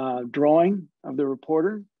drawing of the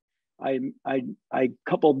reporter. I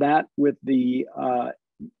coupled that with the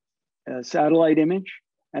satellite image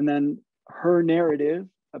and then her narrative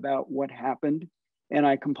about what happened. And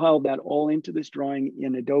I compiled that all into this drawing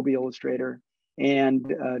in Adobe Illustrator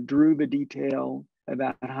and drew the detail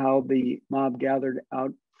about how the mob gathered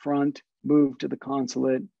out front, moved to the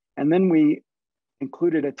consulate. And then we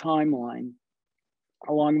included a timeline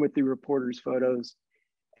along with the reporter's photos.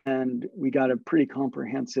 And we got a pretty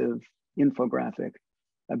comprehensive infographic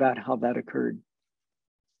about how that occurred.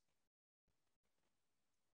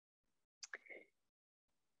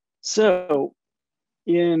 So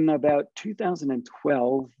in about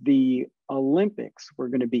 2012, the Olympics were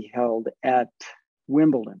going to be held at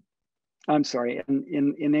Wimbledon. I'm sorry,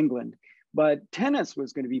 in England. But tennis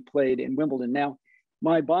was going to be played in Wimbledon. Now,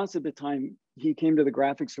 my boss at the time, he came to the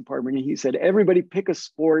graphics department and he said, everybody pick a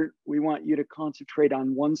sport. We want you to concentrate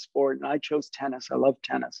on one sport. And I chose tennis. I love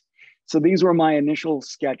tennis. So these were my initial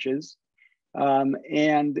sketches.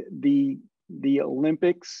 And the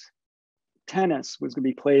Olympics tennis was going to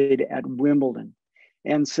be played at Wimbledon.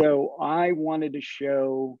 And so I wanted to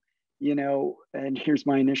show, you know, and here's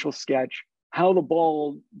my initial sketch, how the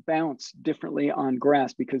ball bounced differently on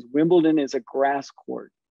grass, because Wimbledon is a grass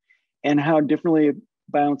court, and how differently it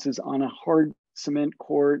bounces on a hard cement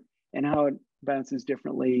court and how it bounces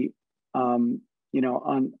differently, you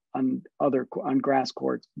know, on grass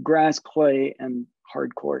courts, grass, clay, and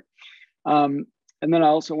hard court. And then I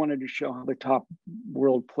also wanted to show how the top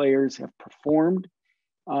world players have performed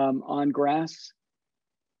on grass.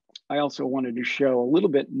 I also wanted to show a little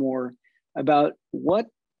bit more about what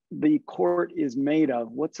the court is made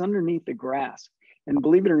of, what's underneath the grass. And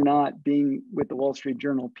believe it or not, being with the Wall Street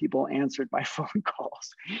Journal, people answered my phone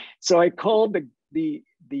calls. So I called the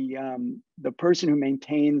person who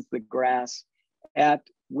maintains the grass at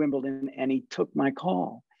Wimbledon, and he took my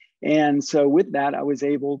call. And so with that, I was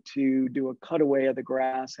able to do a cutaway of the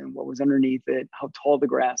grass and what was underneath it, how tall the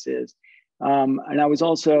grass is. And I was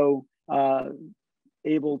also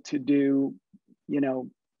able to do, you know,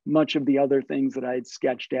 much of the other things that I had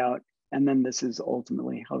sketched out. And then this is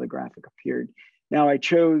ultimately how the graphic appeared. Now I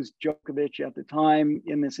chose Djokovic at the time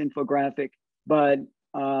in this infographic, but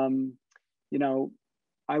you know,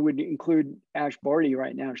 I would include Ash Barty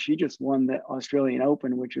right now. She just won the Australian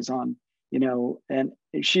Open, which is on, you know, and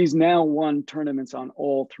she's now won tournaments on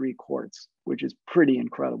all three courts, which is pretty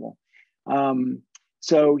incredible.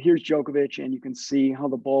 So here's Djokovic, and you can see how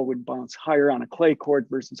the ball would bounce higher on a clay court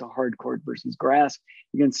versus a hard court versus grass.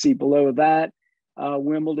 You can see below that,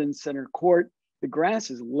 Wimbledon center court. The grass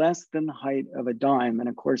is less than the height of a dime. And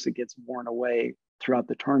of course it gets worn away throughout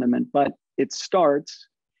the tournament, but it starts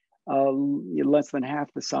less than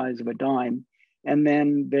half the size of a dime. And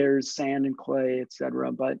then there's sand and clay, et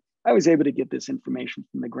cetera. But I was able to get this information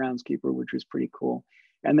from the groundskeeper, which was pretty cool.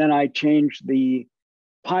 And then I changed the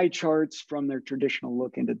pie charts from their traditional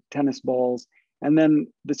look into tennis balls. And then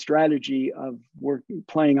the strategy of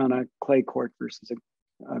playing on a clay court versus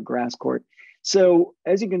a grass court. So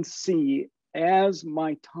as you can see, as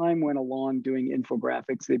my time went along doing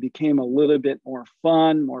infographics, they became a little bit more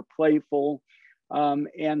fun, more playful.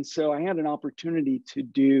 And so I had an opportunity to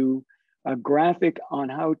do a graphic on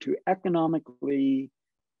how to economically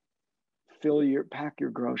pack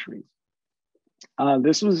your groceries.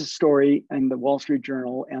 This was a story in the Wall Street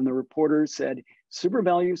Journal, and the reporter said,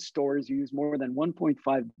 SuperValu stores use more than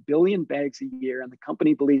 1.5 billion bags a year, and the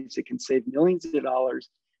company believes it can save millions of dollars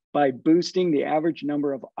by boosting the average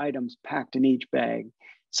number of items packed in each bag.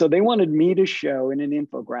 So they wanted me to show in an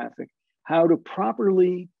infographic how to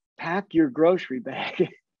properly pack your grocery bag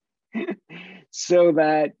so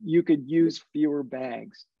that you could use fewer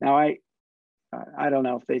bags. Now, I don't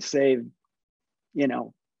know if they save, you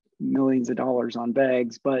know, millions of dollars on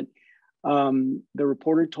bags, but the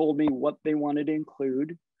reporter told me what they wanted to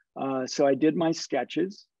include. So I did my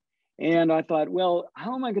sketches, and I thought, well,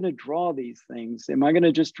 how am I going to draw these things? Am I going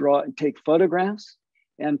to just take photographs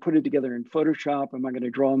and put it together in Photoshop? Am I going to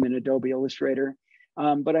draw them in Adobe Illustrator?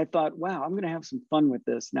 But I thought, wow, I'm going to have some fun with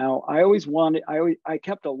this. Now, I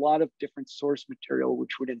kept a lot of different source material,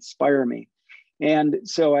 which would inspire me. And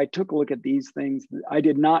so I took a look at these things. I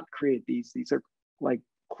did not create these. These are like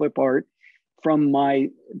clip art from my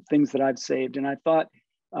things that I've saved. And I thought,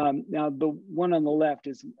 Now, the one on the left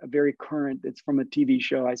is a very current, it's from a TV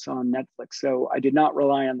show I saw on Netflix. So I did not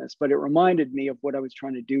rely on this, but it reminded me of what I was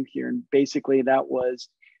trying to do here. And basically that was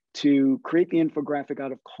to create the infographic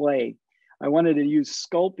out of clay. I wanted to use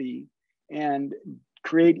Sculpey and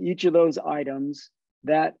create each of those items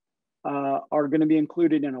that are going to be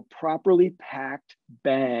included in a properly packed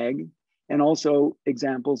bag, and also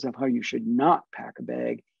examples of how you should not pack a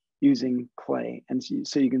bag using clay. And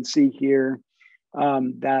so you can see here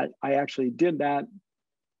that I actually did that.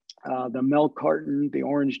 The milk carton, the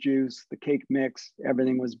orange juice, the cake mix,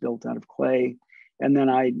 everything was built out of clay. And then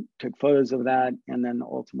I took photos of that and then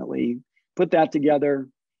ultimately put that together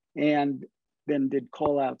and then did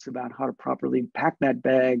call outs about how to properly pack that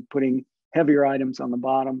bag, putting heavier items on the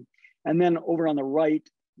bottom. And then over on the right,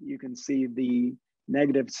 you can see the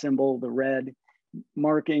negative symbol, the red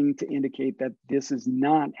marking to indicate that this is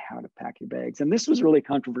not how to pack your bags. And this was really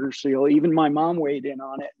controversial. Even my mom weighed in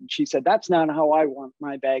on it. And she said, that's not how I want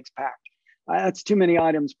my bags packed. That's too many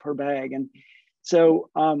items per bag. And so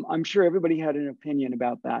I'm sure everybody had an opinion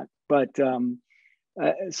about that. But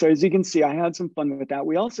so as you can see, I had some fun with that.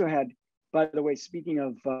 We also had, by the way, speaking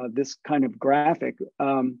of this kind of graphic,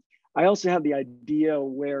 I also had the idea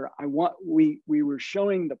where we were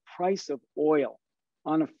showing the price of oil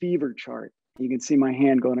on a fever chart. You can see my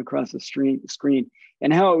hand going across the screen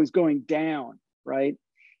and how it was going down, right,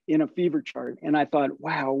 in a fever chart. And I thought,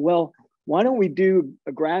 wow, well, why don't we do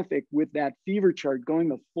a graphic with that fever chart going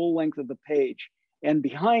the full length of the page, and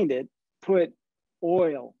behind it put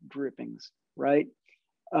oil drippings, right?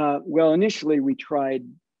 Well, initially we tried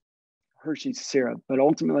Hershey's syrup, but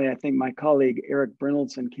ultimately I think my colleague Eric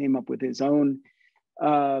Brynildson came up with his own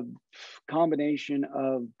combination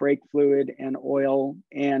of brake fluid and oil.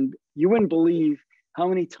 And you wouldn't believe how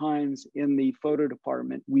many times in the photo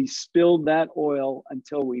department we spilled that oil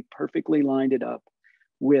until we perfectly lined it up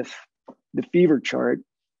with the fever chart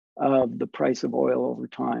of the price of oil over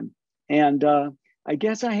time. And I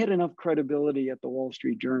guess I had enough credibility at the Wall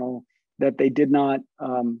Street Journal that they did not,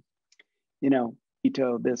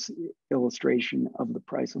 veto this illustration of the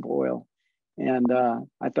price of oil. And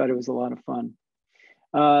I thought it was a lot of fun.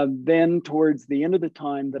 Then towards the end of the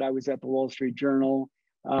time that I was at the Wall Street Journal,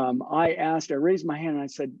 I raised my hand and I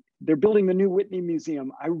said, they're building the new Whitney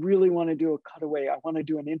Museum. I really want to do a cutaway. I want to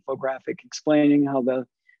do an infographic explaining how the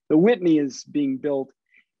Whitney is being built.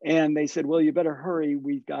 And they said, well, you better hurry.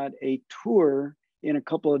 We've got a tour in a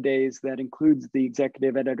couple of days that includes the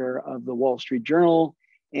executive editor of the Wall Street Journal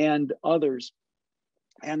and others.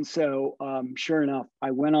 And so sure enough,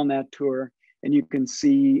 I went on that tour, and you can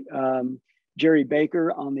see Jerry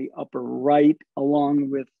Baker on the upper right,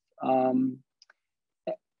 along with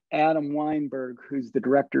Adam Weinberg, who's the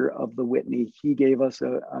director of the Whitney. He gave us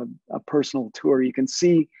a personal tour. You can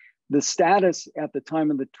see the status at the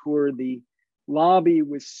time of the tour. The lobby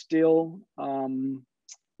was still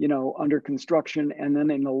under construction. And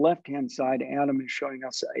then in the left-hand side, Adam is showing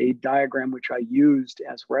us a diagram, which I used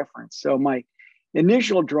as reference. So my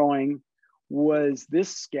initial drawing was this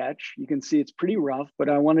sketch. You can see it's pretty rough, but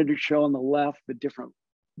I wanted to show on the left the different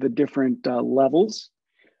levels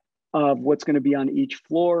of what's going to be on each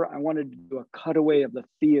floor. I wanted to do a cutaway of the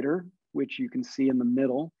theater, which you can see in the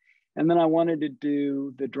middle. And then I wanted to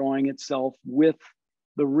do the drawing itself with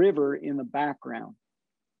the river in the background.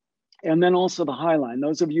 And then also the High Line.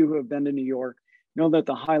 Those of you who have been to New York know that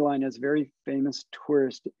the High Line is a very famous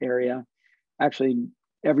tourist area. Actually,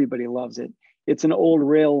 everybody loves it. It's an old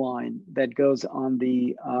rail line that goes on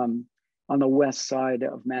the west side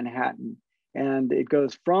of Manhattan. And it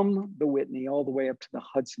goes from the Whitney all the way up to the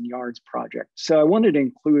Hudson Yards project. So I wanted to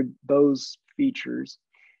include those features.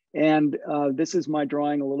 And this is my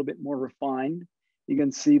drawing a little bit more refined. You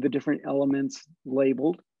can see the different elements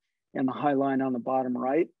labeled and the High Line on the bottom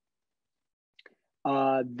right.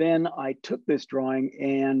 Then I took this drawing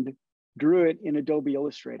and drew it in Adobe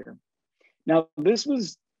Illustrator. Now this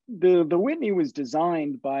was, the Whitney was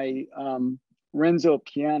designed by Renzo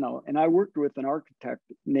Piano, and I worked with an architect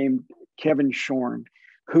named Kevin Shorn,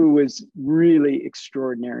 who was really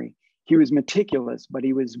extraordinary. He was meticulous, but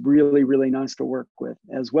he was really, really nice to work with,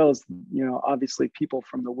 as well as, obviously people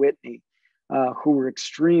from the Whitney who were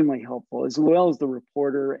extremely helpful, as well as the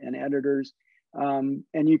reporter and editors. And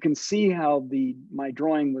you can see how my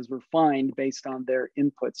drawing was refined based on their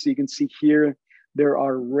input. So you can see here,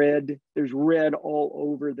 there's red all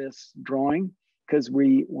over this drawing because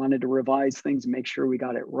we wanted to revise things and make sure we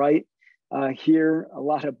got it right. Here, a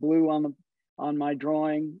lot of blue on my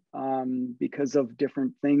drawing because of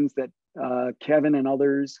different things that Kevin and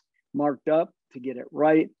others marked up to get it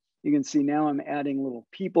right. You can see now I'm adding little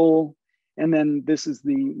people And then this is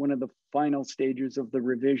one of the final stages of the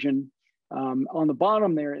revision. On the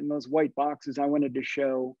bottom there in those white boxes, I wanted to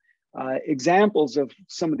show examples of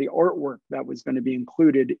some of the artwork that was going to be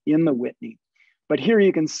included in the Whitney. But here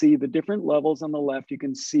you can see the different levels on the left. You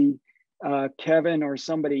can see Kevin or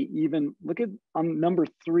somebody even, look at on number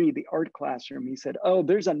 3, the art classroom. He said, oh,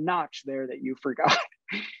 there's a notch there that you forgot.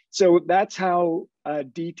 So that's how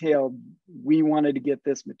detailed we wanted to get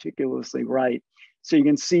this meticulously right. So you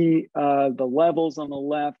can see the levels on the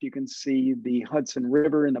left. You can see the Hudson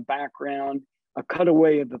River in the background, a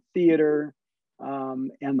cutaway of the theater,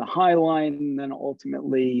 and the High Line, and then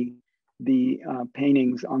ultimately the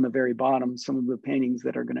paintings on the very bottom, some of the paintings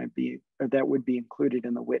that are going to be, or that would be included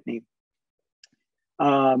in the Whitney.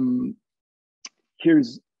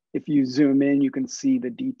 Here's, if you zoom in, you can see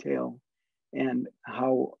the detail and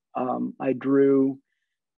how I drew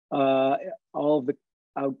all of the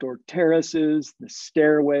outdoor terraces, the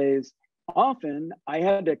stairways. Often I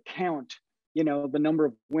had to count, you know, the number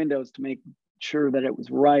of windows to make sure that it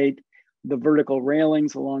was right. The vertical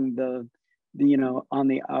railings along the you know, on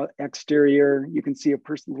the exterior, you can see a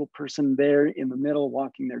little person there in the middle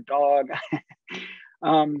walking their dog.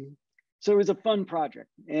 So it was a fun project,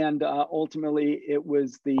 and ultimately it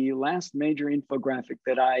was the last major infographic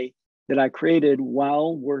that I created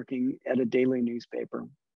while working at a daily newspaper.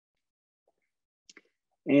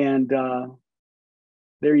 And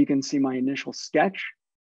there you can see my initial sketch,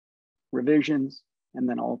 revisions, and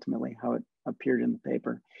then ultimately how it appeared in the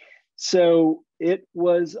paper. So it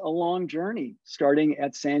was a long journey, starting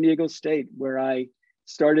at San Diego State, where I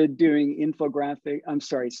started doing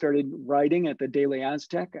started writing at the Daily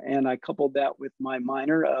Aztec, and I coupled that with my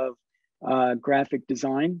minor of graphic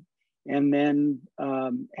design, and then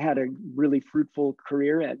had a really fruitful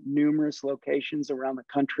career at numerous locations around the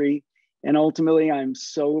country. And ultimately, I'm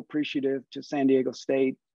so appreciative to San Diego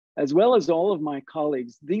State, as well as all of my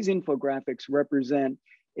colleagues. These infographics represent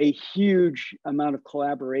a huge amount of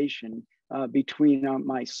collaboration between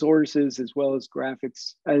my sources, as well as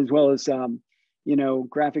graphics, as well as you know,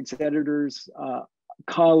 graphics editors,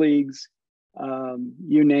 colleagues,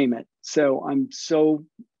 you name it. So I'm so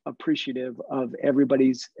appreciative of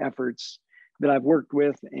everybody's efforts that I've worked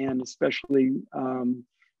with, and especially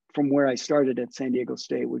from where I started at San Diego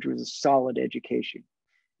State, which was a solid education.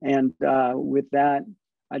 And with that,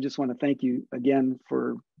 I just want to thank you again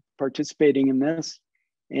for participating in this.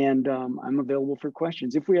 And I'm available for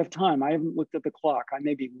questions. If we have time, I haven't looked at the clock. I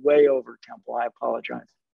may be way over, Temple. I apologize.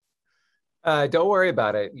 Don't worry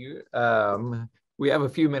about it. We have a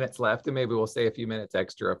few minutes left, and maybe we'll say a few minutes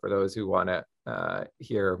extra for those who want to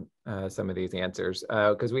hear some of these answers,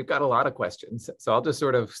 because we've got a lot of questions. So I'll just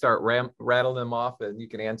sort of start rattle them off, and you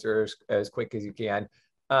can answer as quick as you can.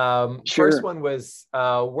 Sure. First one was,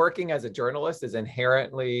 working as a journalist is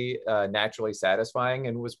inherently naturally satisfying,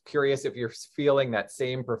 and was curious if you're feeling that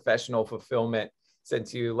same professional fulfillment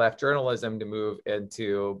since you left journalism to move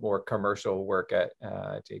into more commercial work at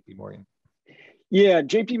JPMorgan. Yeah,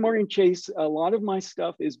 JPMorgan Chase, a lot of my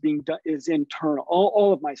stuff is internal.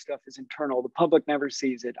 All of my stuff is internal. The public never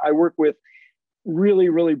sees it. I work with really,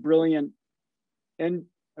 really brilliant, and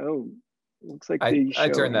looks like I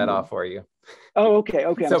turned that off for you. Oh, okay,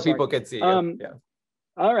 okay. So people could see you. Yeah.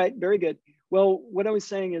 All right, very good. Well, what I was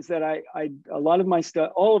saying is that a lot of my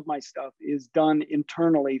stuff, all of my stuff is done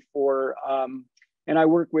internally for, and I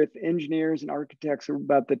work with engineers and architects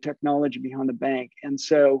about the technology behind the bank. And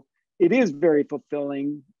so it is very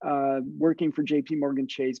fulfilling working for JPMorgan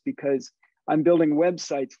Chase, because I'm building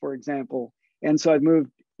websites, for example. And so I've moved,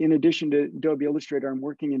 in addition to Adobe Illustrator, I'm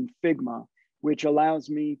working in Figma, which allows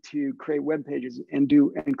me to create web pages and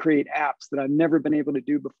create apps that I've never been able to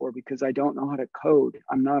do before, because I don't know how to code.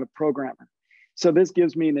 I'm not a programmer. So this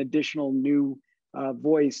gives me an additional new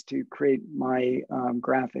voice to create my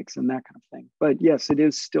graphics and that kind of thing. But yes, it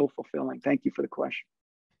is still fulfilling. Thank you for the question.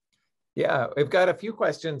 Yeah, we've got a few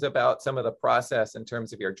questions about some of the process in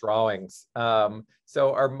terms of your drawings.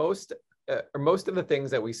 So are most of the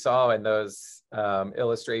things that we saw in those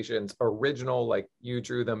illustrations original, like you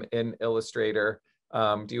drew them in Illustrator?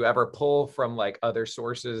 Do you ever pull from like other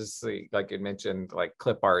sources, like you mentioned, like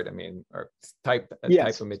clip art, I mean, or type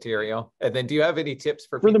of material? And then do you have any tips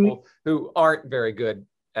for people who aren't very good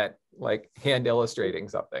at like hand illustrating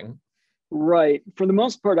something? Right. For the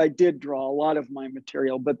most part, I did draw a lot of my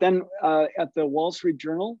material, but then at the Wall Street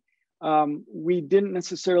Journal, we didn't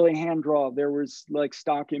necessarily hand draw. There was like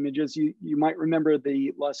stock images. You might remember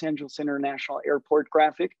the Los Angeles International Airport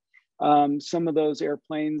graphic. Some of those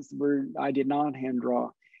airplanes I did not hand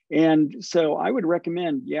draw. And so I would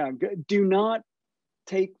recommend, do not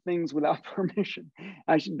take things without permission.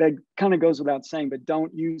 That kind of goes without saying, but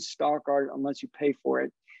don't use stock art unless you pay for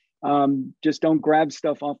it. Just don't grab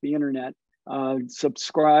stuff off the internet.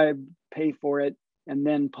 Subscribe, pay for it, and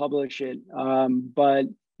then publish it. But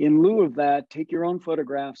in lieu of that, take your own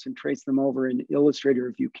photographs and trace them over in Illustrator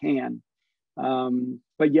if you can.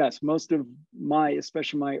 But yes, most of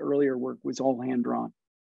especially my earlier work was all hand drawn.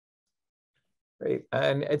 Great.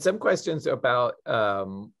 And some questions about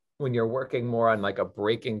when you're working more on like a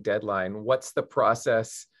breaking deadline, what's the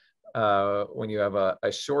process when you have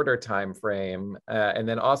a shorter time frame? And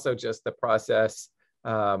then also just the process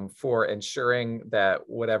for ensuring that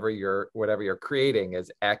whatever you're creating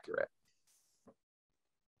is accurate.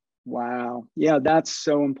 Wow. Yeah, that's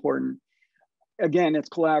so important. Again, it's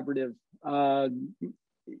collaborative.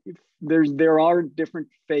 There are different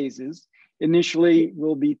phases. Initially,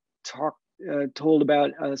 we'll be told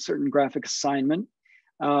about a certain graphic assignment.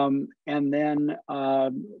 And then,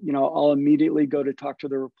 I'll immediately go to talk to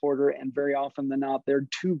the reporter, and very often than not, they're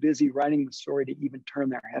too busy writing the story to even turn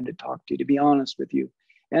their head to talk to be honest with you.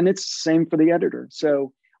 And it's the same for the editor.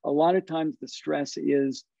 So a lot of times the stress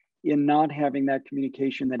is in not having that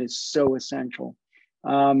communication that is so essential.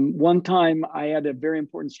 One time I had a very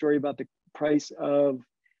important story about the price of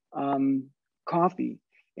coffee,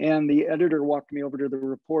 and the editor walked me over to the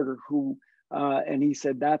reporter and he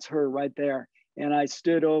said, "That's her right there." And I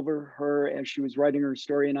stood over her as she was writing her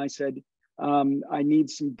story, and I said, "I need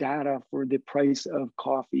some data for the price of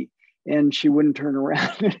coffee." And she wouldn't turn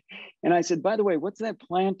around. And I said, "By the way, what's that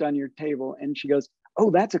plant on your table?" And she goes, "Oh,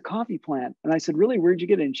 that's a coffee plant." And I said, "Really? Where'd you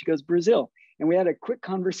get it?" And she goes, "Brazil." And we had a quick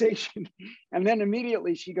conversation. And then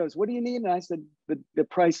immediately she goes, "What do you need?" And I said, the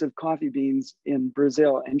price of coffee beans in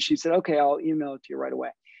Brazil. And she said, "Okay, I'll email it to you right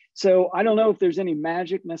away." So I don't know if there's any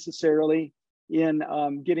magic necessarily in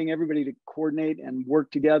getting everybody to coordinate and work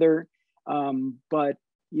together. But,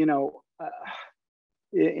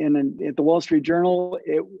 at the Wall Street Journal,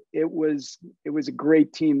 it was a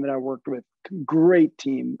great team that I worked with. Great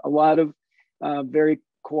team, a lot of very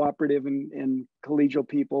cooperative and collegial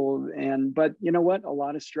people, but you know what, a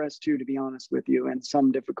lot of stress too, to be honest with you, and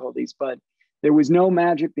some difficulties, but there was no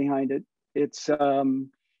magic behind it. It's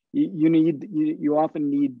you often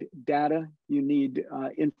need data, you need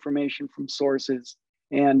information from sources,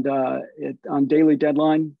 and on daily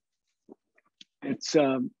deadline, it's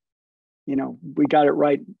we got it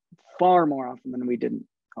right far more often than we didn't.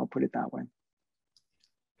 I'll put it that way.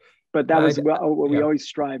 But that was what we always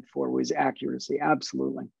strived for, was accuracy.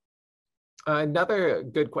 Absolutely. Another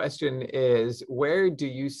good question is, where do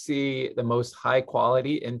you see the most high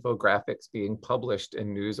quality infographics being published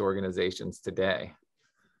in news organizations today?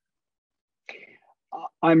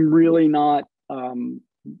 I'm really not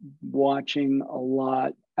watching a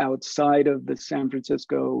lot outside of the San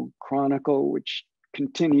Francisco Chronicle, which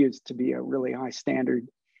continues to be a really high standard.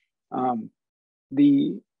 Let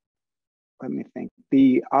me think.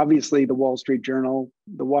 Obviously the Wall Street Journal,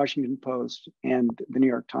 the Washington Post, and the New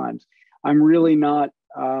York Times. I'm really not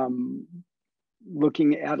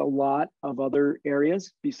looking at a lot of other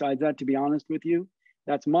areas besides that, to be honest with you.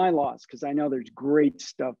 That's my loss, because I know there's great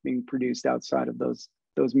stuff being produced outside of those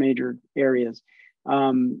major areas.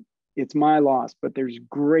 It's my loss, but there's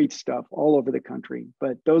great stuff all over the country.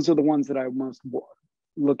 But those are the ones that I most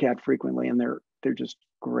look at frequently, and they're just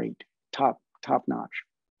great, top notch.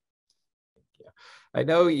 I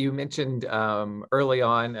know you mentioned early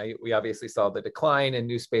on, we obviously saw the decline in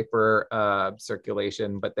newspaper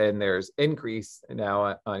circulation, but then there's increase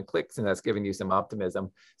now on clicks, and that's giving you some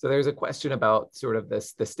optimism. So there's a question about sort of the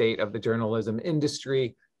state of the journalism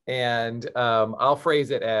industry, and I'll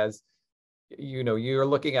phrase it as, you're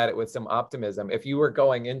looking at it with some optimism. If you were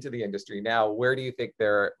going into the industry now, where do you think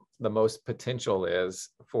the most potential is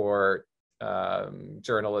for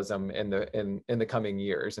journalism in the coming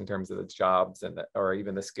years, in terms of the jobs or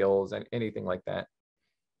even the skills and anything like that?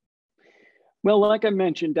 Well, like I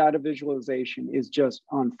mentioned, data visualization is just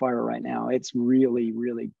on fire right now. It's really,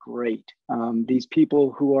 really great. These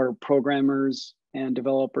people who are programmers and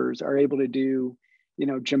developers are able to do,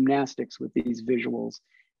 gymnastics with these visuals,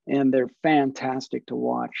 and they're fantastic to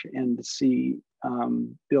watch and to see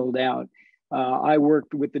build out. I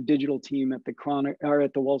worked with the digital team at the Chronicle,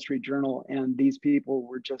 at the Wall Street Journal, and these people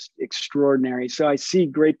were just extraordinary. So I see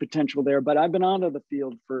great potential there. But I've been out of the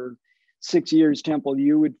field for 6 years. Temple,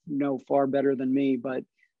 you would know far better than me. But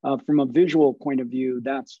from a visual point of view,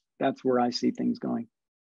 that's where I see things going.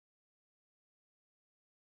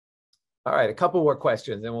 All right, a couple more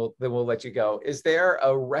questions, and then we'll let you go. Is there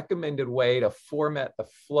a recommended way to format the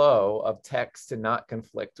flow of text to not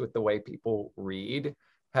conflict with the way people read?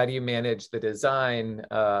 how do you manage the design,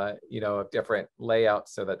 of different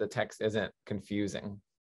layouts so that the text isn't confusing?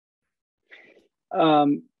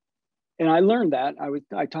 And I learned that.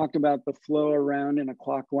 I talked about the flow around in a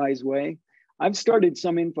clockwise way. I've started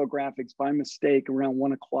some infographics by mistake around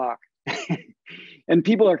 1 o'clock. And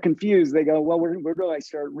people are confused. They go, well, where do I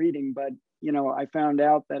start reading? But, I found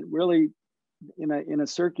out that really in a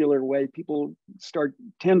circular way, people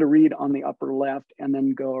tend to read on the upper left and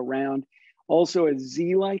then go around. Also a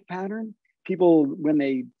Z-like pattern. People, when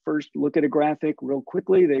they first look at a graphic real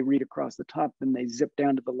quickly, they read across the top, then they zip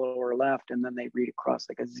down to the lower left, and then they read across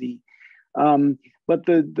like a Z. But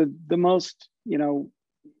the most,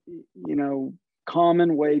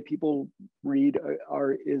 common way people read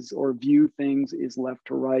or view things is left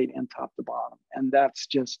to right and top to bottom. And that's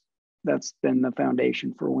been the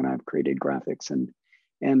foundation for when I've created graphics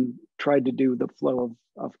and tried to do the flow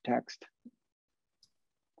of text.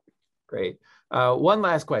 Great. One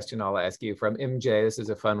last question I'll ask you from MJ. This is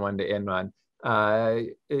a fun one to end on.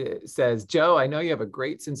 It says, Joe, I know you have a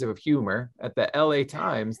great sense of humor. At the LA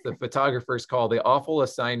Times, the photographers call the awful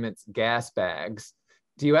assignments gas bags.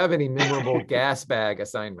 Do you have any memorable gas bag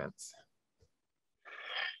assignments?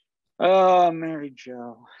 Oh, Mary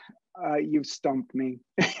Jo, you've stumped me.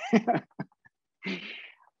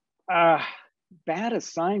 Bad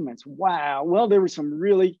assignments. Wow. Well, there were some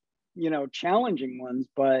really, challenging ones,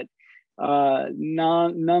 but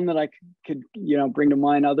none that I could bring to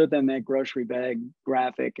mind other than that grocery bag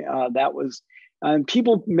graphic. That was,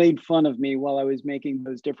 people made fun of me while I was making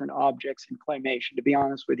those different objects in claymation, to be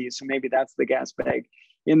honest with you. So maybe that's the gas bag.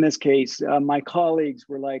 In this case, my colleagues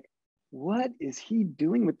were like, what is he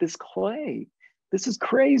doing with this clay? This is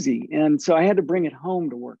crazy. And so I had to bring it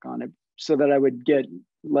home to work on it so that I would get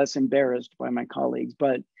less embarrassed by my colleagues.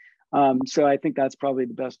 But so I think that's probably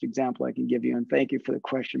the best example I can give you. And thank you for the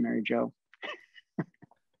question, Mary Jo.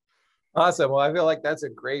 Awesome. Well, I feel like that's a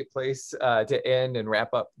great place to end and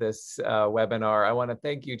wrap up this webinar. I want to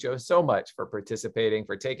thank you, Joe, so much for participating,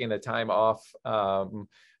 for taking the time off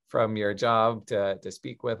from your job to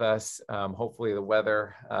speak with us. Hopefully the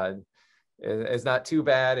weather is not too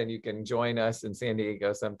bad and you can join us in San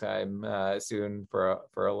Diego sometime soon for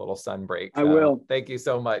a little sun break. I will. Thank you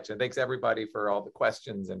so much. And thanks everybody for all the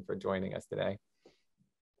questions and for joining us today.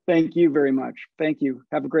 Thank you very much. Thank you.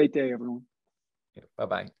 Have a great day, everyone. Yeah,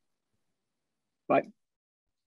 bye-bye. Bye.